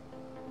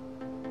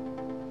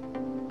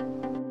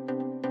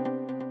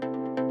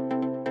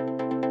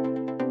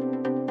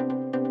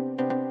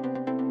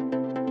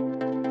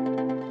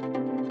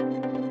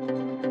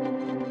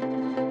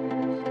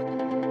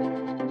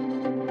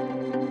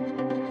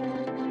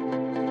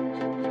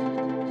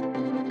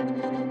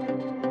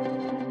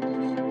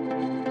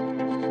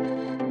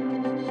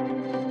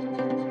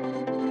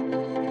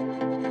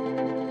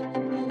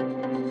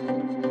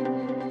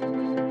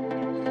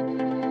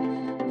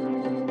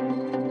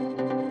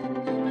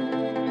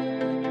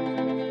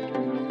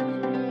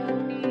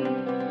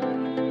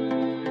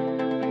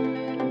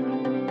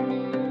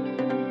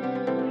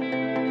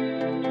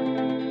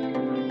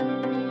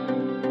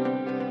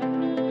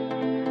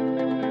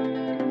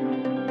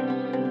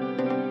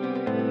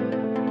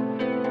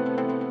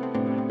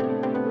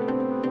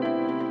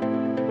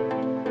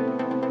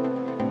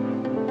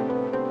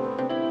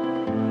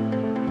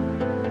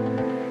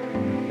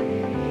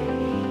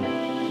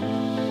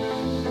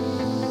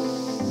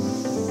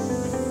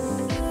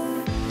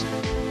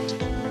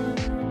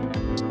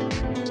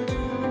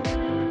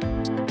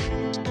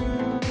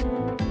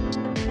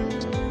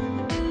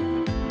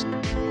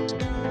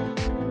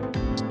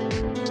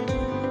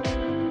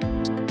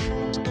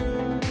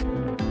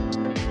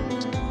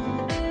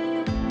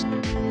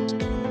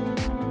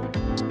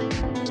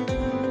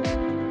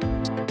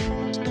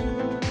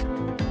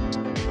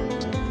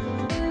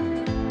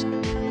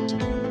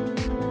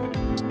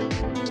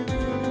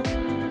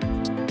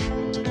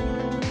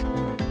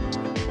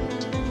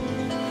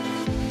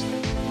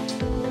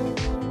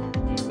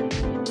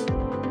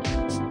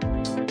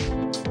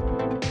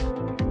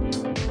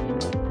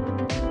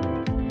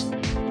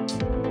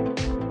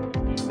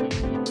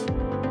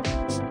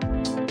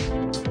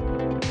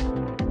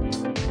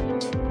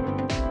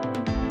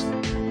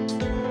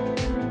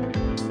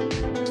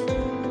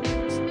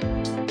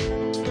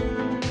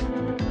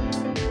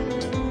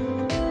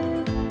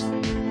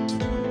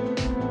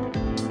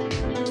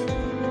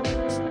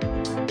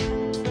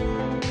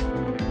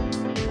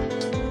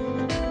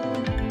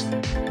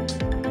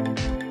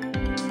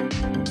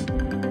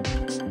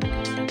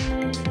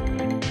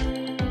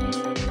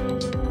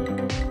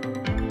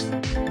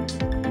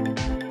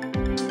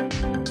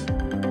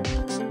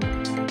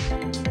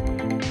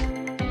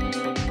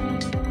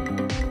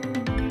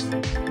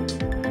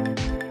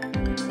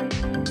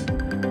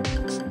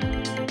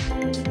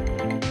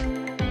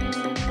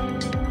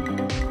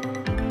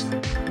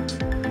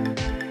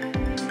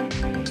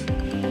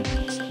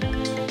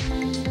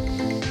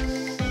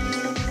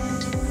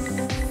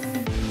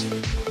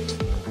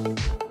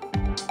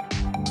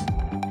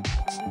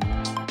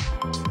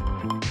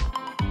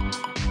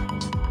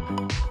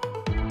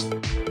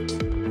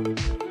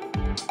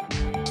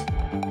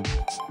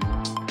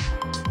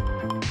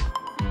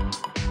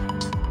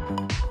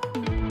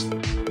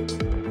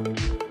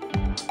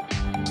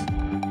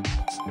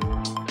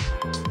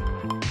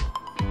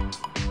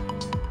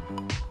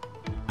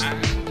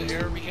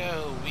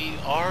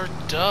 are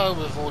done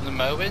with all the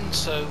mowing,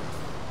 so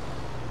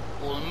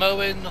all the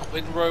mowing,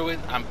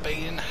 windrowing and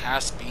baling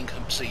has been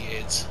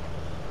completed.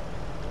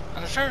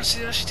 And the fairness,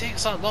 it actually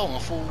takes that long. I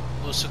thought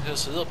it was going to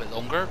take a little bit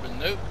longer, but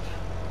nope.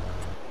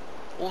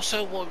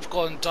 Also, what we've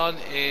gone and done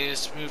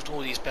is moved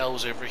all these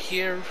bales over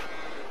here.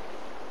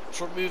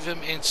 So we'll move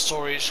them in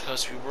storage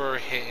because we were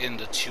hitting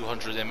the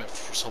 200 limit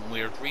for some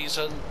weird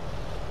reason.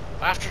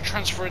 But after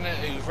transferring it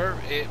over,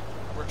 it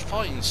worked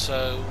fine,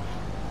 so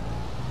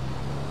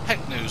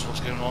heck knows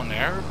what's going on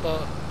there,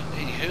 but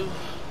anywho,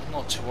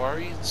 not too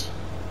worried.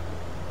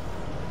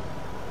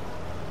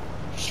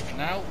 Just for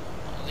now,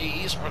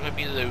 these are going to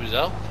be loaded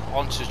up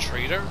onto the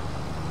trailer,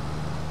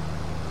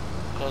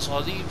 because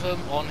I'll leave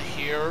them on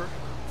here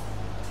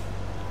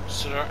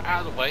so they're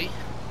out of the way,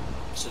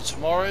 so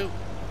tomorrow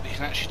we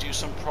can actually do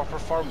some proper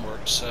farm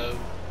work. So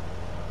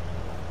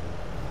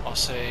I'll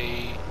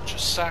say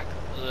just stack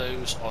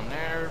those on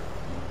there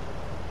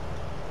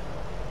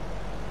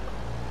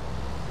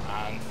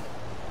and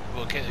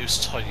we'll get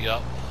those tidied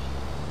up.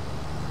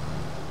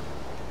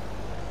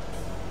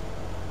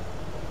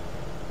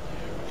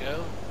 There we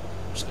go.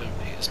 I'm just going to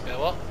pick this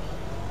bale up.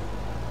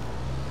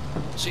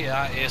 So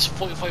yeah, it's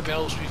 45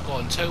 bales we've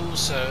got in total,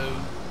 so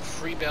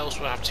 3 bales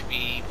will have to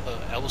be put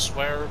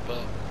elsewhere,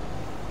 but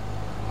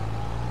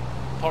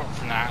apart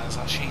from that, it's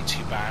actually ain't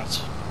too bad.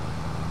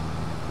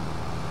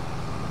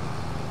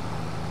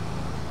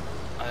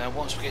 And then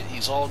once we get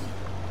these on,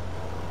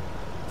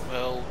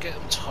 we'll get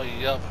them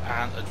tidied up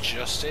and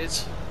adjusted.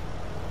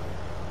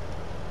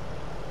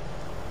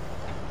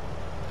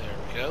 There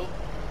we go.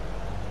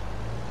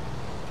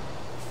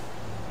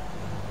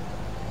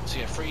 So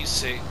yeah, 3,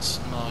 6,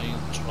 9,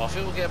 12. I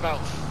think we'll get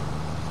about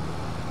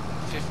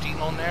 15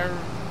 on there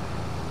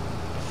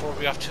before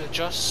we have to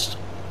adjust.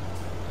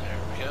 There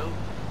we go.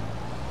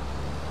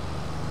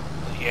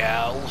 But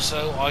yeah,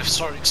 also I've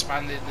started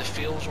expanding the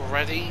field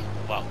already.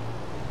 Well,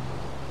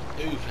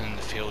 opening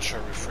the field,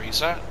 shall we rephrase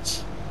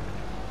that.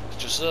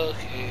 Just look,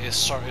 it's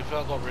starting. I've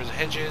got rid of the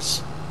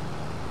hedges.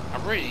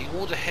 And really,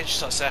 all the hedges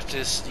that's left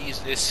is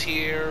this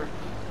here,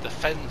 the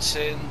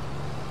fencing.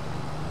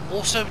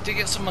 Also, we did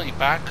get some money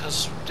back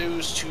because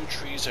those 2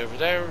 trees over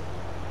there,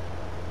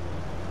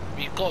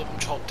 we got them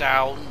chopped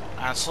down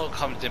and some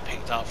come in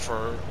picked up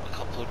for a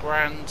couple of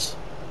grand.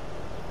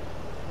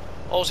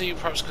 Also, you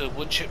perhaps could have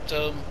wood chipped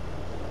them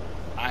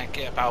and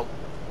get about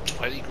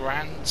 20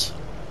 grand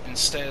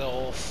instead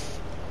of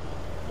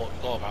what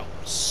we got, about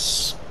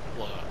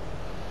what,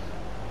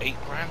 8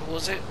 grand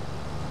was it?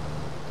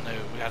 No,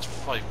 we had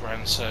 5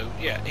 grand, so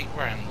yeah, 8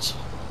 grand.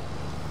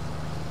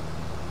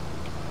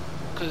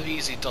 Could have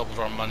easily doubled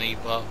our money,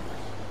 but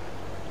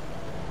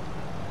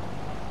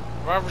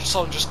rather than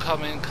someone just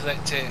come in,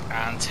 collect it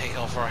and take it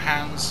off our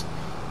hands,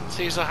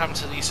 saves us having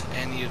to lease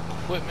any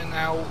equipment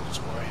out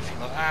or anything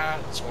like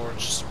that, or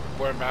just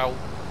worry about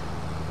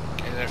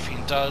getting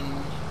everything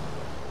done.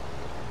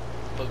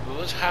 But we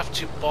would have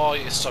to buy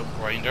a stump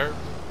grinder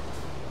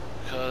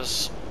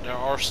because there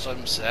are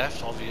stumps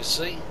left,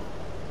 obviously,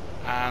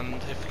 and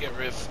if we get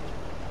rid of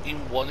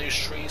even one of those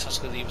trees, that's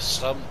going to leave a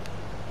stump.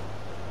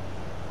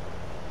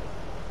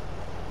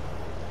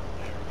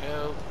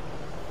 Go.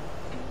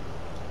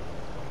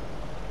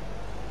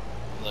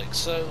 Like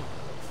so.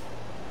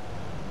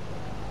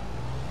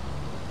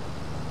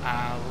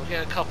 And we'll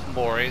get a couple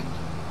more in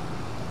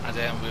and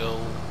then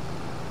we'll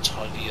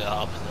tidy it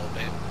up a little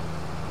bit.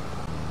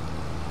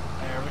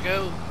 There we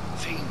go. I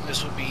think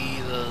this would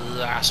be the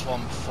last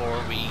one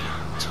before we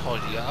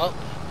tidy it up.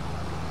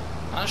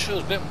 Actually,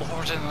 it was a bit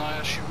more than I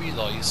actually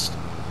realised.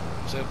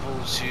 I was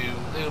able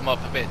to lay them up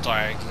a bit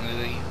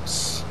diagonally.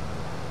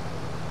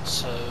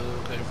 So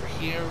go over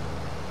here.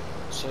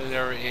 So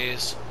there it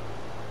is.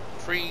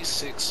 3,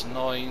 6,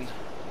 9,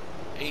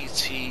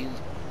 18,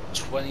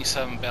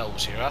 27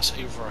 bells here. That's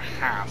over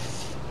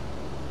half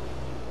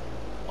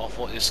of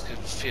what this could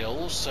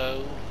fill.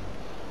 So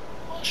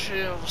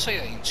actually, I would say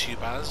that ain't too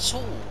bad at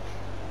all.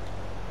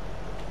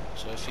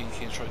 So I think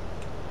you can try to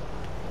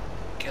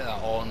get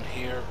that on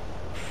here.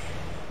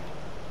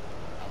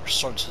 And we're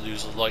starting to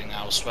lose the light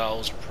now as well.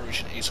 It's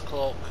approaching 8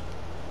 o'clock.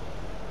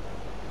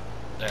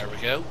 There we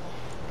go.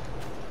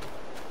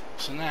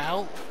 So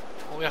now,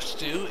 all we have to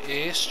do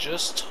is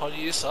just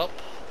tidy this up.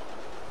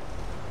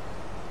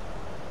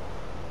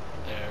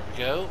 There we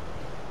go.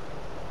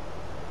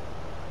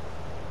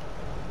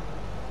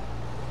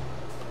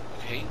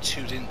 Okay,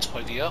 2 didn't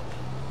tidy up.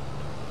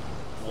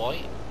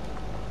 Why?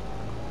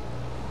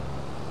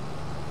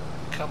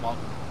 Come on.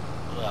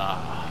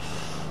 Ah.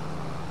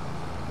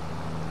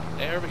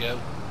 There we go.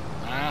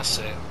 That's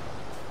it.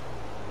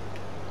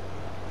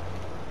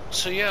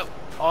 So yeah,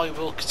 I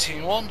will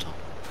continue on.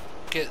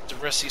 Get the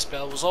rest of these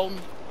bells on,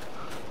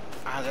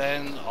 and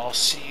then I'll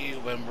see you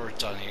when we're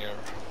done here.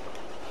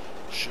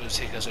 Should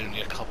take us only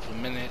a couple of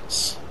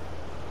minutes,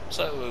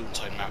 so we won't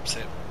time lapse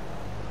it.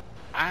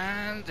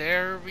 And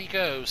there we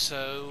go.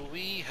 So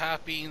we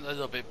have been a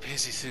little bit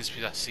busy since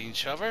we last seen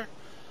each other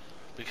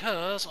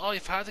because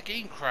I've had a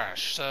game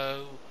crash.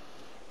 So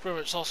pretty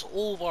much lost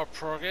all of our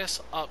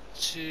progress up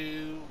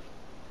to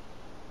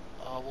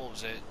what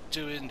was it?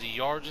 Doing the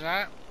yard and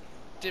that.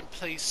 Didn't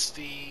place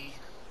the.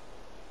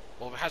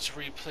 Well, we had to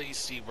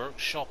replace the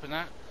workshop and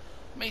that.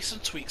 Made some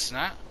tweaks and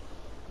that.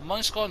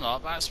 Mine's gone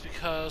up. That's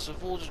because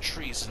of all the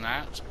trees and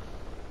that.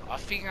 I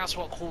think that's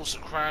what caused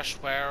the crash,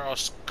 where I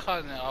was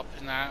cutting it up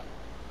and that.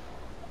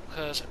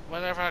 Because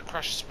whenever I had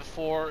crashes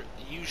before, it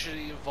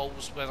usually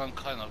involves when I'm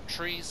cutting up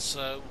trees.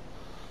 So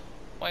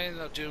what I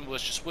ended up doing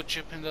was just wood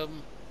chipping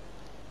them.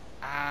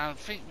 And I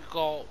think we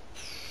got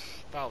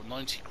about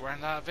 90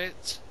 grand out of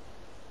it.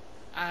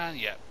 And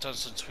yeah, done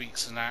some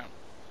tweaks and that.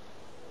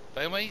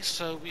 But anyway,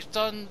 so we've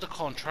done the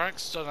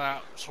contracts, done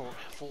that sort of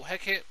full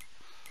heck it.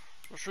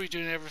 We're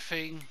redoing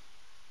everything.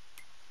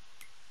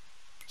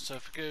 So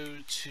if we go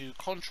to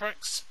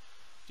contracts,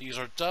 these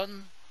are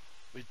done.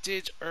 We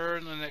did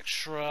earn an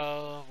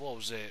extra, what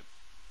was it,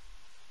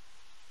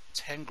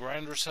 10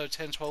 grand or so,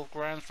 10, 12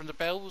 grand from the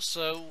bells.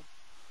 So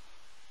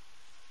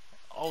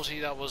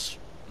obviously that was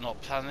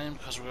not planning,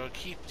 because we're going to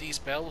keep these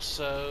bells.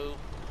 So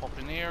hop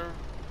in here.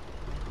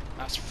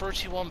 That's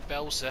 31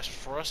 bells left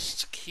for us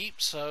to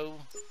keep, so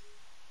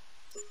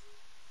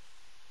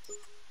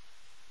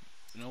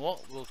you know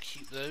what, we'll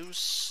keep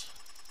those.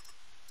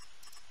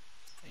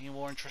 Any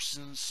more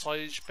interested in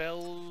silage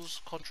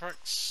bells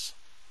contracts?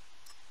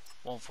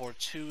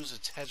 142 is a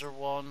tether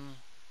one.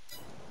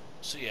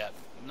 So yeah,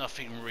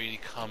 nothing really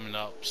coming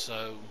up.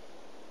 So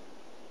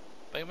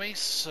but anyway,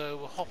 so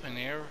we'll hop in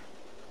here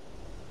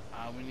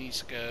and we need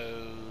to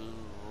go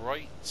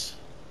right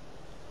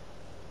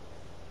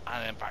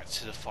and then back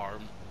to the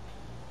farm.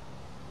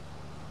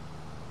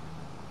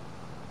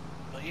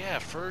 But yeah,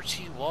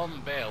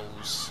 31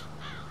 bells.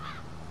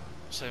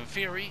 So in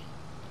theory,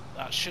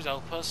 that should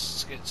help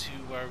us to get to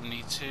where we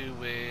need to,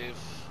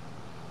 with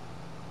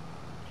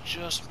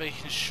just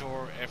making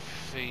sure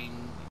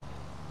everything,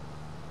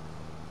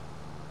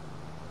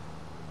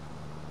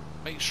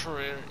 make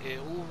sure it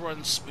all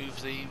runs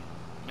smoothly,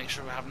 make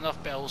sure we have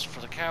enough bells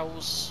for the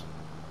cows.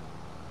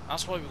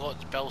 That's why we got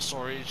the bell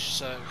storage,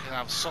 so we can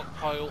have a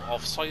stockpile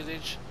of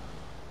silage.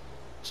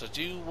 So I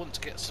do want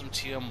to get some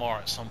TMR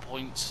at some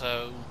point,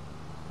 so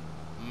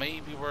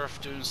maybe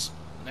worth doing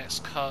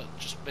next cut,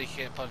 just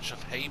making a bunch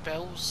of hay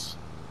bales.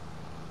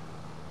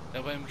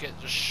 Then when we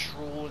get the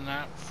straw and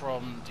that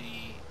from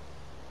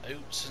the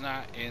oats and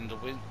that in the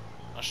winter,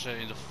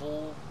 actually in the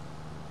fall,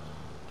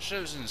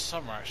 shows in the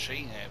summer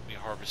actually, we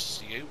harvest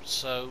the oats.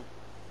 So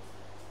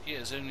yeah,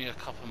 it's only a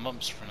couple of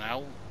months from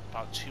now,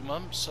 about 2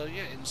 months. So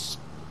yeah,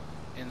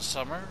 in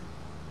summer,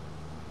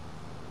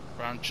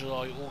 around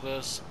July,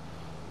 August,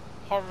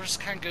 harvest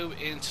can go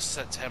into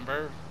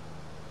September.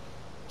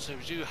 So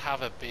we do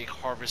have a big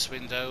harvest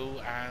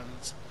window,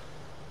 and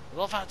a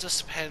lot of that does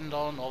depend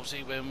on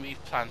obviously when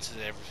we've planted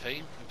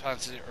everything. We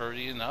planted it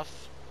early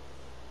enough.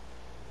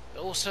 It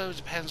also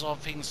depends on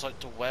things like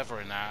the weather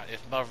and that.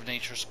 If Mother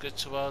Nature's good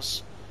to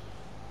us,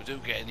 we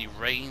don't get any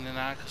rain and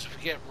that, because if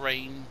we get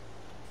rain,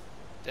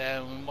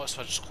 then we might as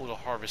well just call the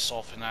harvest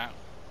off and that.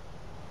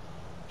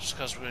 Just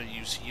because we're going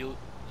to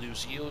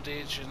lose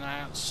yieldage and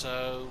that,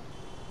 so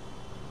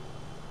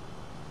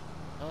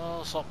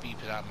oh, stop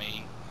beeping at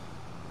me.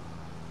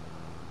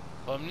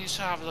 But I need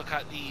to have a look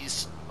at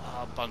these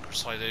bunker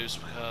silos,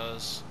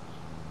 because,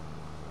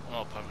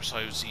 well, not bunker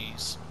silos,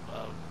 these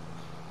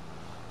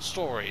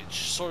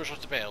storage of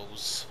the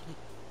bales.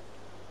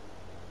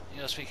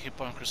 Yeah, I was thinking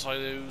bunker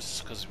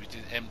silos, because we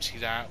did empty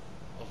that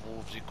of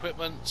all of the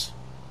equipment.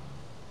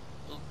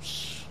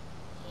 Oops.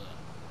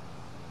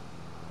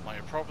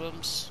 Minor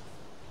problems.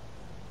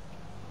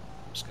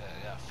 Just get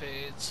that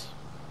fed.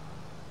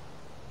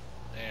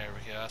 There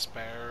we go, that's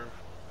better.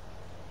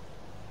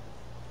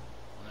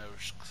 Now we're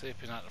just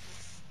clipping at the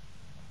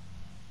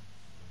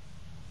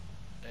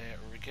there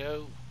we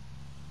go.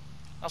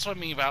 That's what I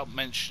mean about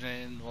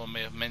mentioning, or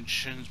may have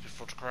mentioned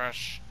before the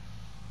crash,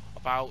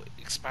 about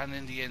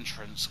expanding the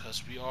entrance,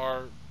 because we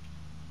are,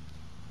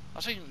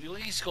 I think we at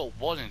least got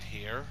one in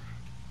here.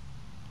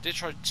 Did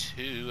try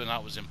 2 and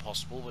that was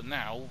impossible, but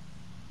now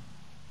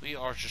we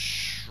are just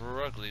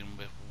struggling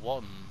with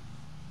 1.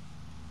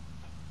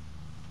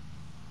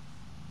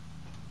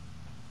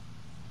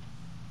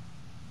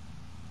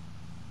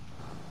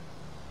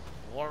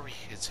 What are we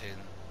hitting?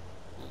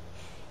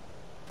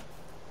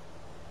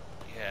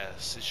 Yeah,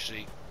 it's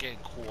literally getting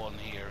caught on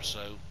here,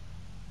 so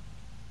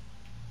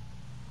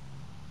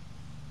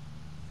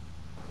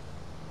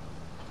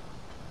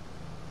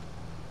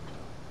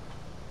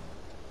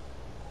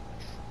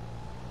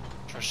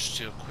try to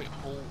do a quick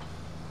pull.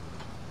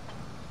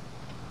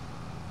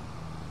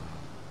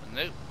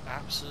 Nope,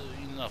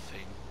 absolutely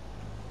nothing.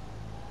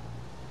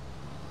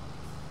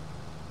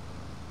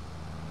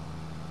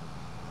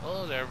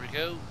 Oh, there we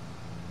go.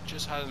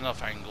 Just had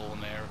enough angle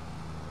in there.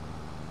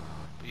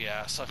 But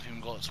yeah, something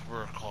we've got to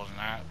work on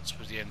that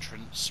with the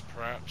entrance,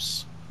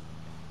 perhaps.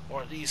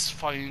 Or at least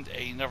find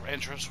another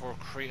entrance, or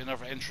create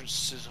another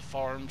entrance to the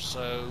farm,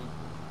 so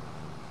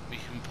we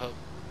can put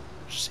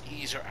just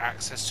easier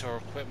access to our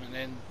equipment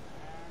in.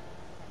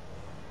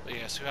 But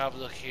yeah, so we have a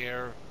look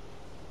here.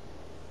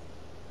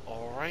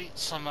 Alright,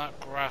 some of that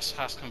grass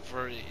has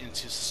converted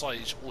into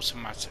silage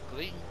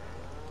automatically.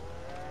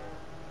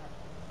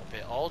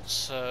 bit odd.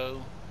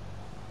 So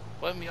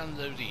when we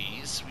unload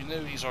these, we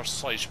know these are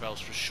silage bales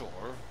for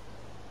sure.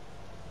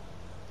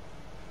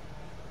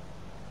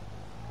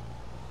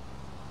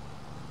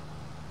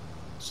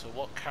 So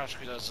what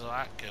category does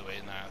that go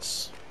in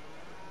as?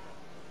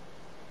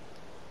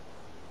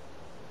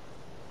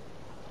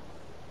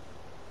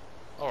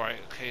 Alright,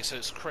 okay, so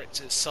it's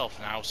corrected itself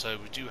now, so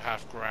we do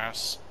have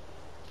grass.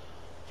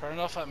 Fair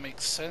enough, that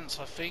makes sense,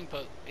 I think,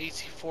 but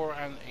 84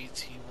 and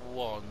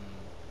 81.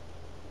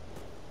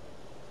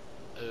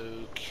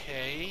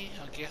 Okay,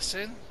 I'm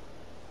guessing.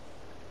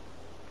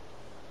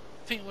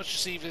 I think we'll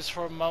just leave this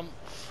for a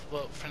month,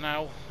 but for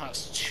now,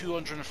 that's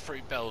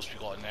 230 bells we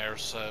got in there,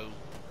 so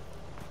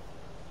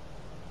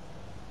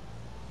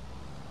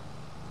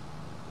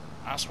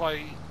that's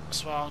why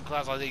I'm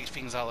glad I leave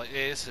things out like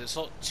this. It's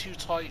not too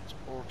tight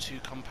or too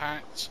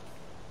compact.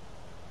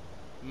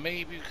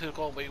 Maybe we could have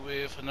got away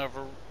with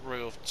another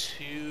row of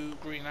 2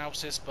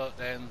 greenhouses, but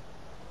then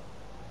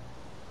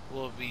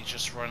we'll be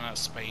just running out of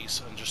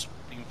space and just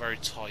being very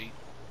tight.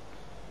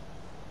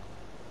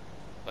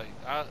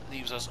 Like, that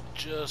leaves us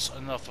just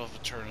enough of a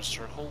turn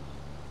circle.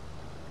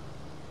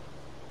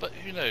 But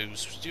who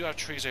knows, we do have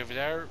trees over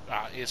there,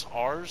 that is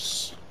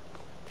ours.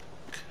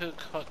 Could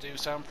cut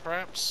those down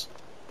perhaps.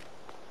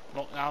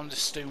 Knock down this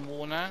stone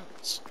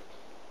walnut.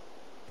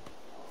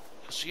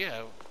 So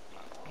yeah,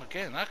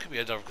 again, that could be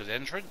another good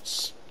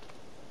entrance.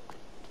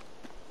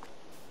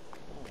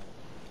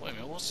 Ooh, wait a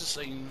minute, what's this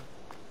thing?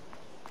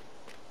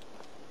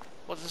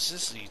 What does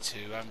this lead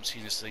to? I haven't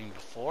seen this thing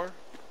before.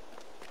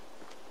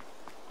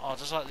 Oh,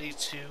 does that lead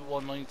to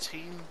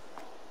 119?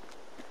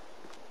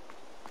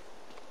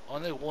 Oh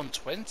no,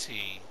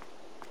 120.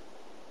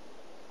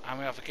 And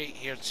we have a gate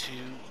here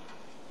too.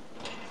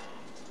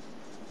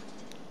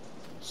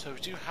 So we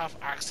do have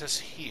access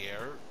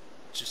here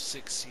to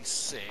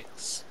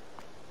 66.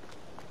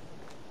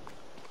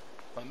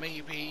 But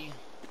maybe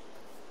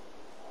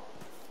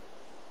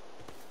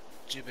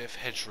do a bit of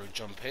hedgerow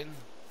jumping.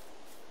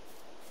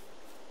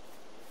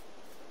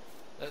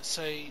 Let's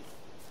say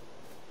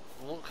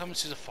we'll come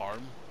to the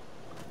farm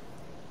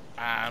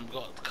and we've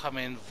got to come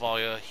in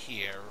via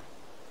here.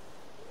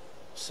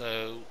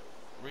 So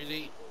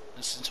really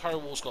this entire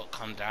wall's got to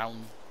come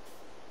down.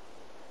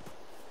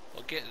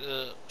 I'll get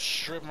the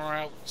strimmer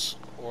out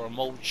or a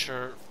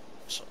mulcher,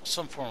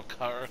 some form of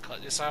cutter,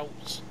 cut this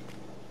out.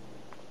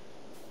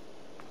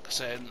 Because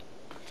then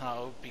that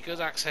would be good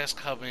access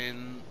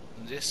coming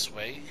this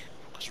way,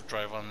 because we'll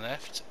drive on the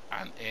left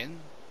and in.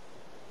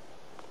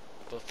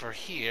 But for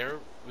here,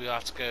 we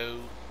have to go.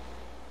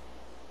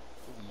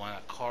 Oh my,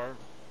 that car.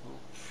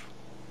 Oof.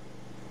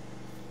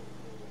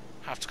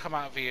 Have to come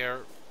out of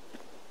here,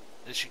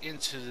 literally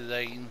into the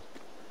lane,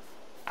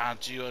 and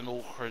do an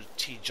awkward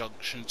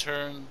T-junction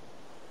turn.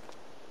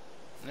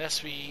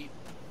 Unless we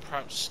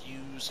perhaps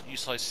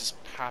utilize this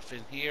path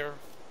in here,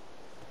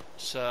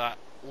 so that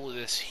all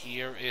this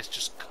here is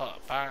just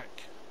cut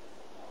back.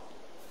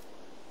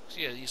 So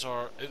yeah, these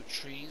are oak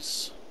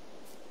trees.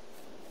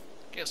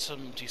 Get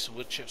some decent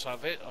wood chips out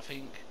of it, I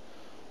think.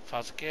 If I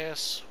had to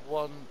guess,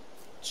 1,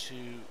 2,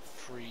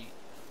 3,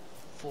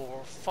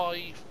 4,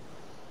 5.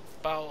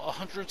 About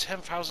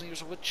 110,000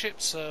 years of wood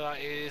chips, so that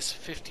is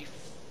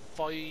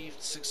 55,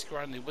 60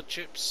 grand in wood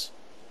chips.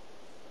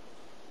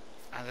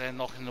 And then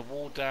knocking the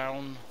wall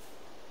down.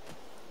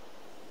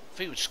 I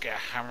think we'll just get a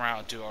hammer out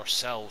and do it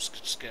ourselves.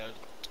 Could just get a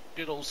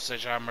good old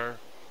sledgehammer,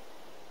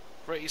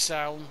 break it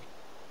down,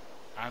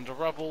 and the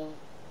rubble,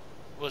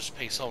 we'll just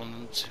pay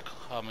someone to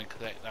come and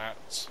collect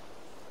that.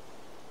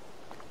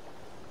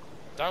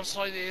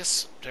 Downside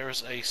is there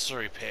is a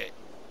slurry pit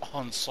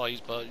on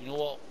site, but you know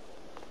what?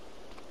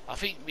 I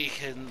think we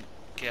can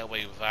get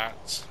away with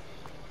that.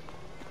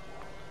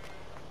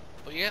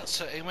 But yeah,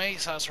 so anyway,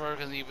 so that's where we're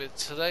going to leave it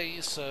today.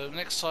 So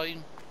next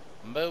time,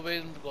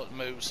 mowing, we've got to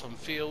mow some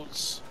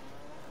fields.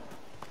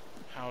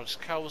 How's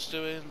cows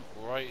doing?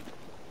 Alright.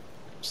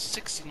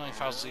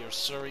 69,000 here,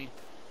 Surrey.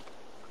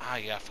 Ah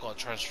yeah, I forgot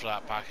to transfer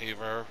that back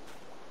over.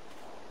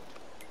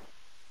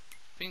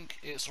 I think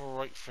it's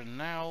alright for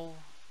now.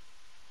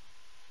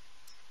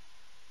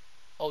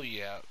 Oh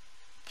yeah,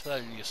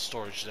 plenty of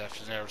storage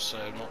left in there, so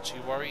not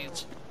too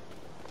worried.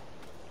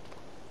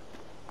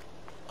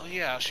 Oh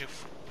yeah, actually,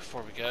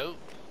 before we go,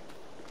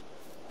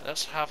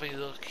 let's have a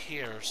look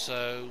here.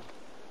 So,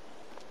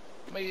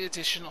 made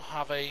addition, I'll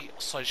have a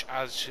silage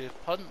additive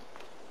punt.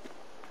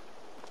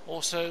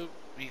 Also,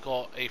 we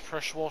got a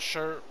pressure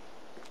washer,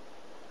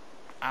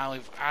 and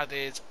we've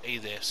added a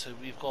lift. So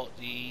we've got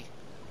the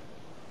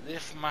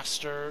Lift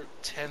Master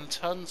 10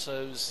 ton,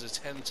 so this is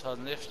a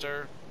 10-ton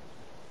lifter.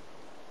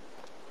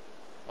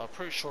 I'm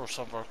pretty sure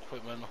some of our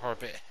equipment are a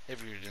bit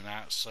heavier than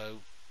that, so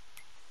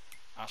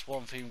that's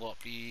one thing we've got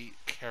to be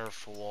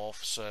careful of.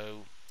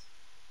 So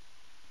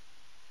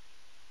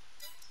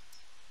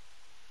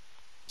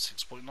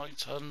 6.9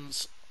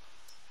 tons.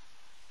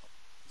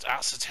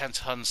 That's a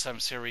 10-ton 7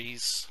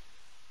 series.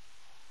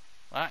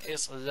 That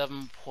is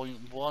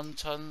 11.1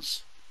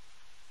 tons.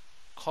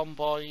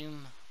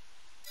 Combine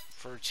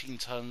 13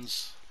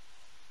 tons.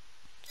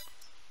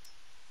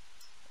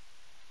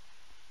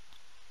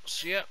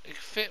 So yeah, it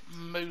fit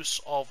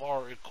most of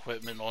our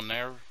equipment on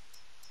there.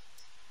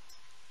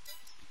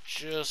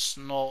 Just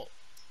not,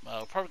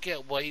 probably get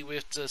away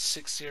with the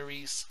 6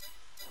 Series,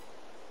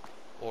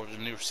 or the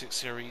newer 6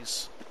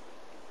 Series.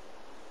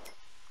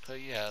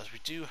 But yeah, we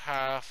do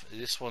have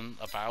this one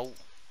about.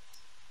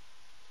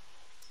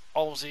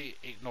 Obviously,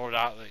 ignore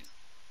that, like,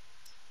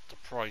 the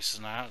price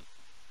and that.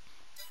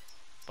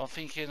 But I'm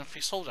thinking if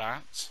we sold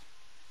that,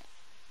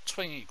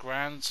 28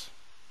 grand,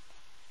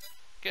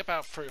 get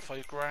about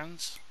 35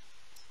 grand,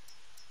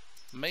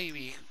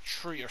 maybe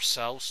treat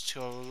ourselves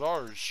to a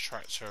large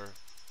tractor.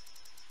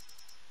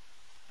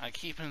 And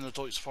keeping the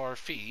Deutz-Fahr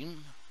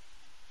theme,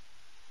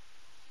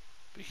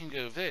 we can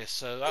go with this.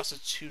 So that's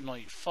a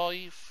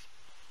 295,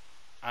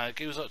 and it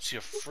goes up to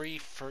a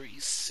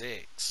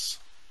 336.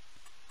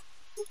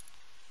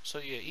 So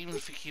yeah, even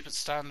if we keep it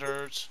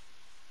standard,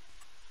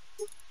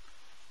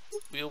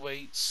 wheel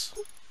weights,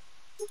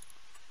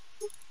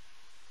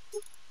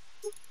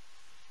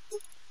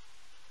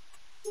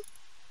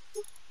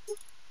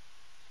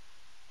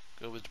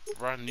 go with the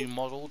brand new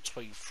model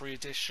 23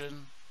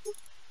 edition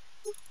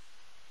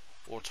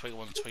or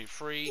 21 to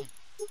 23.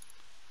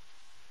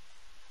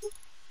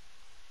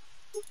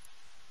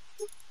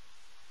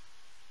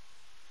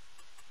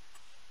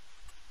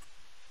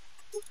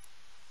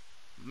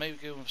 Maybe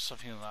go with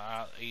something like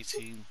that,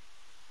 18.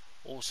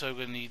 Also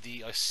going to need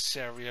the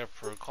Iceria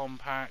Pro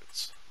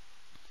Compact.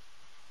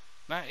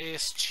 That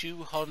is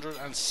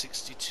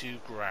 262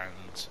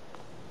 grand.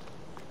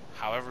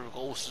 However, we've got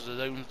also the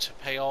loan to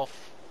pay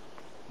off.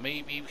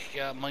 Maybe we can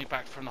get money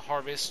back from the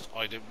harvest,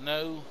 I don't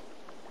know.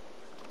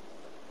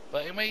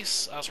 But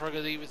anyways, that's where I'm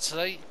going to leave it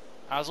today.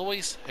 As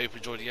always, hope you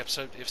enjoyed the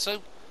episode. If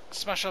so,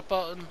 smash that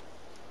button.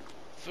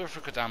 Feel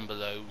free to go down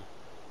below.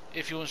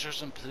 If you're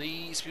interested,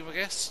 please be my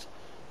guest.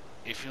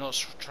 If you're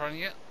not trying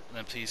yet,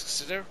 then please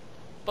consider.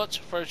 But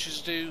for what you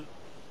to do,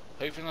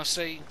 hoping I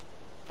say,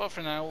 but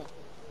for now,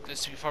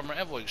 this has been Farmer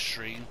Evo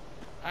Extreme,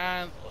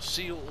 and I'll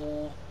see you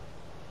all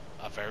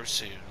very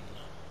soon.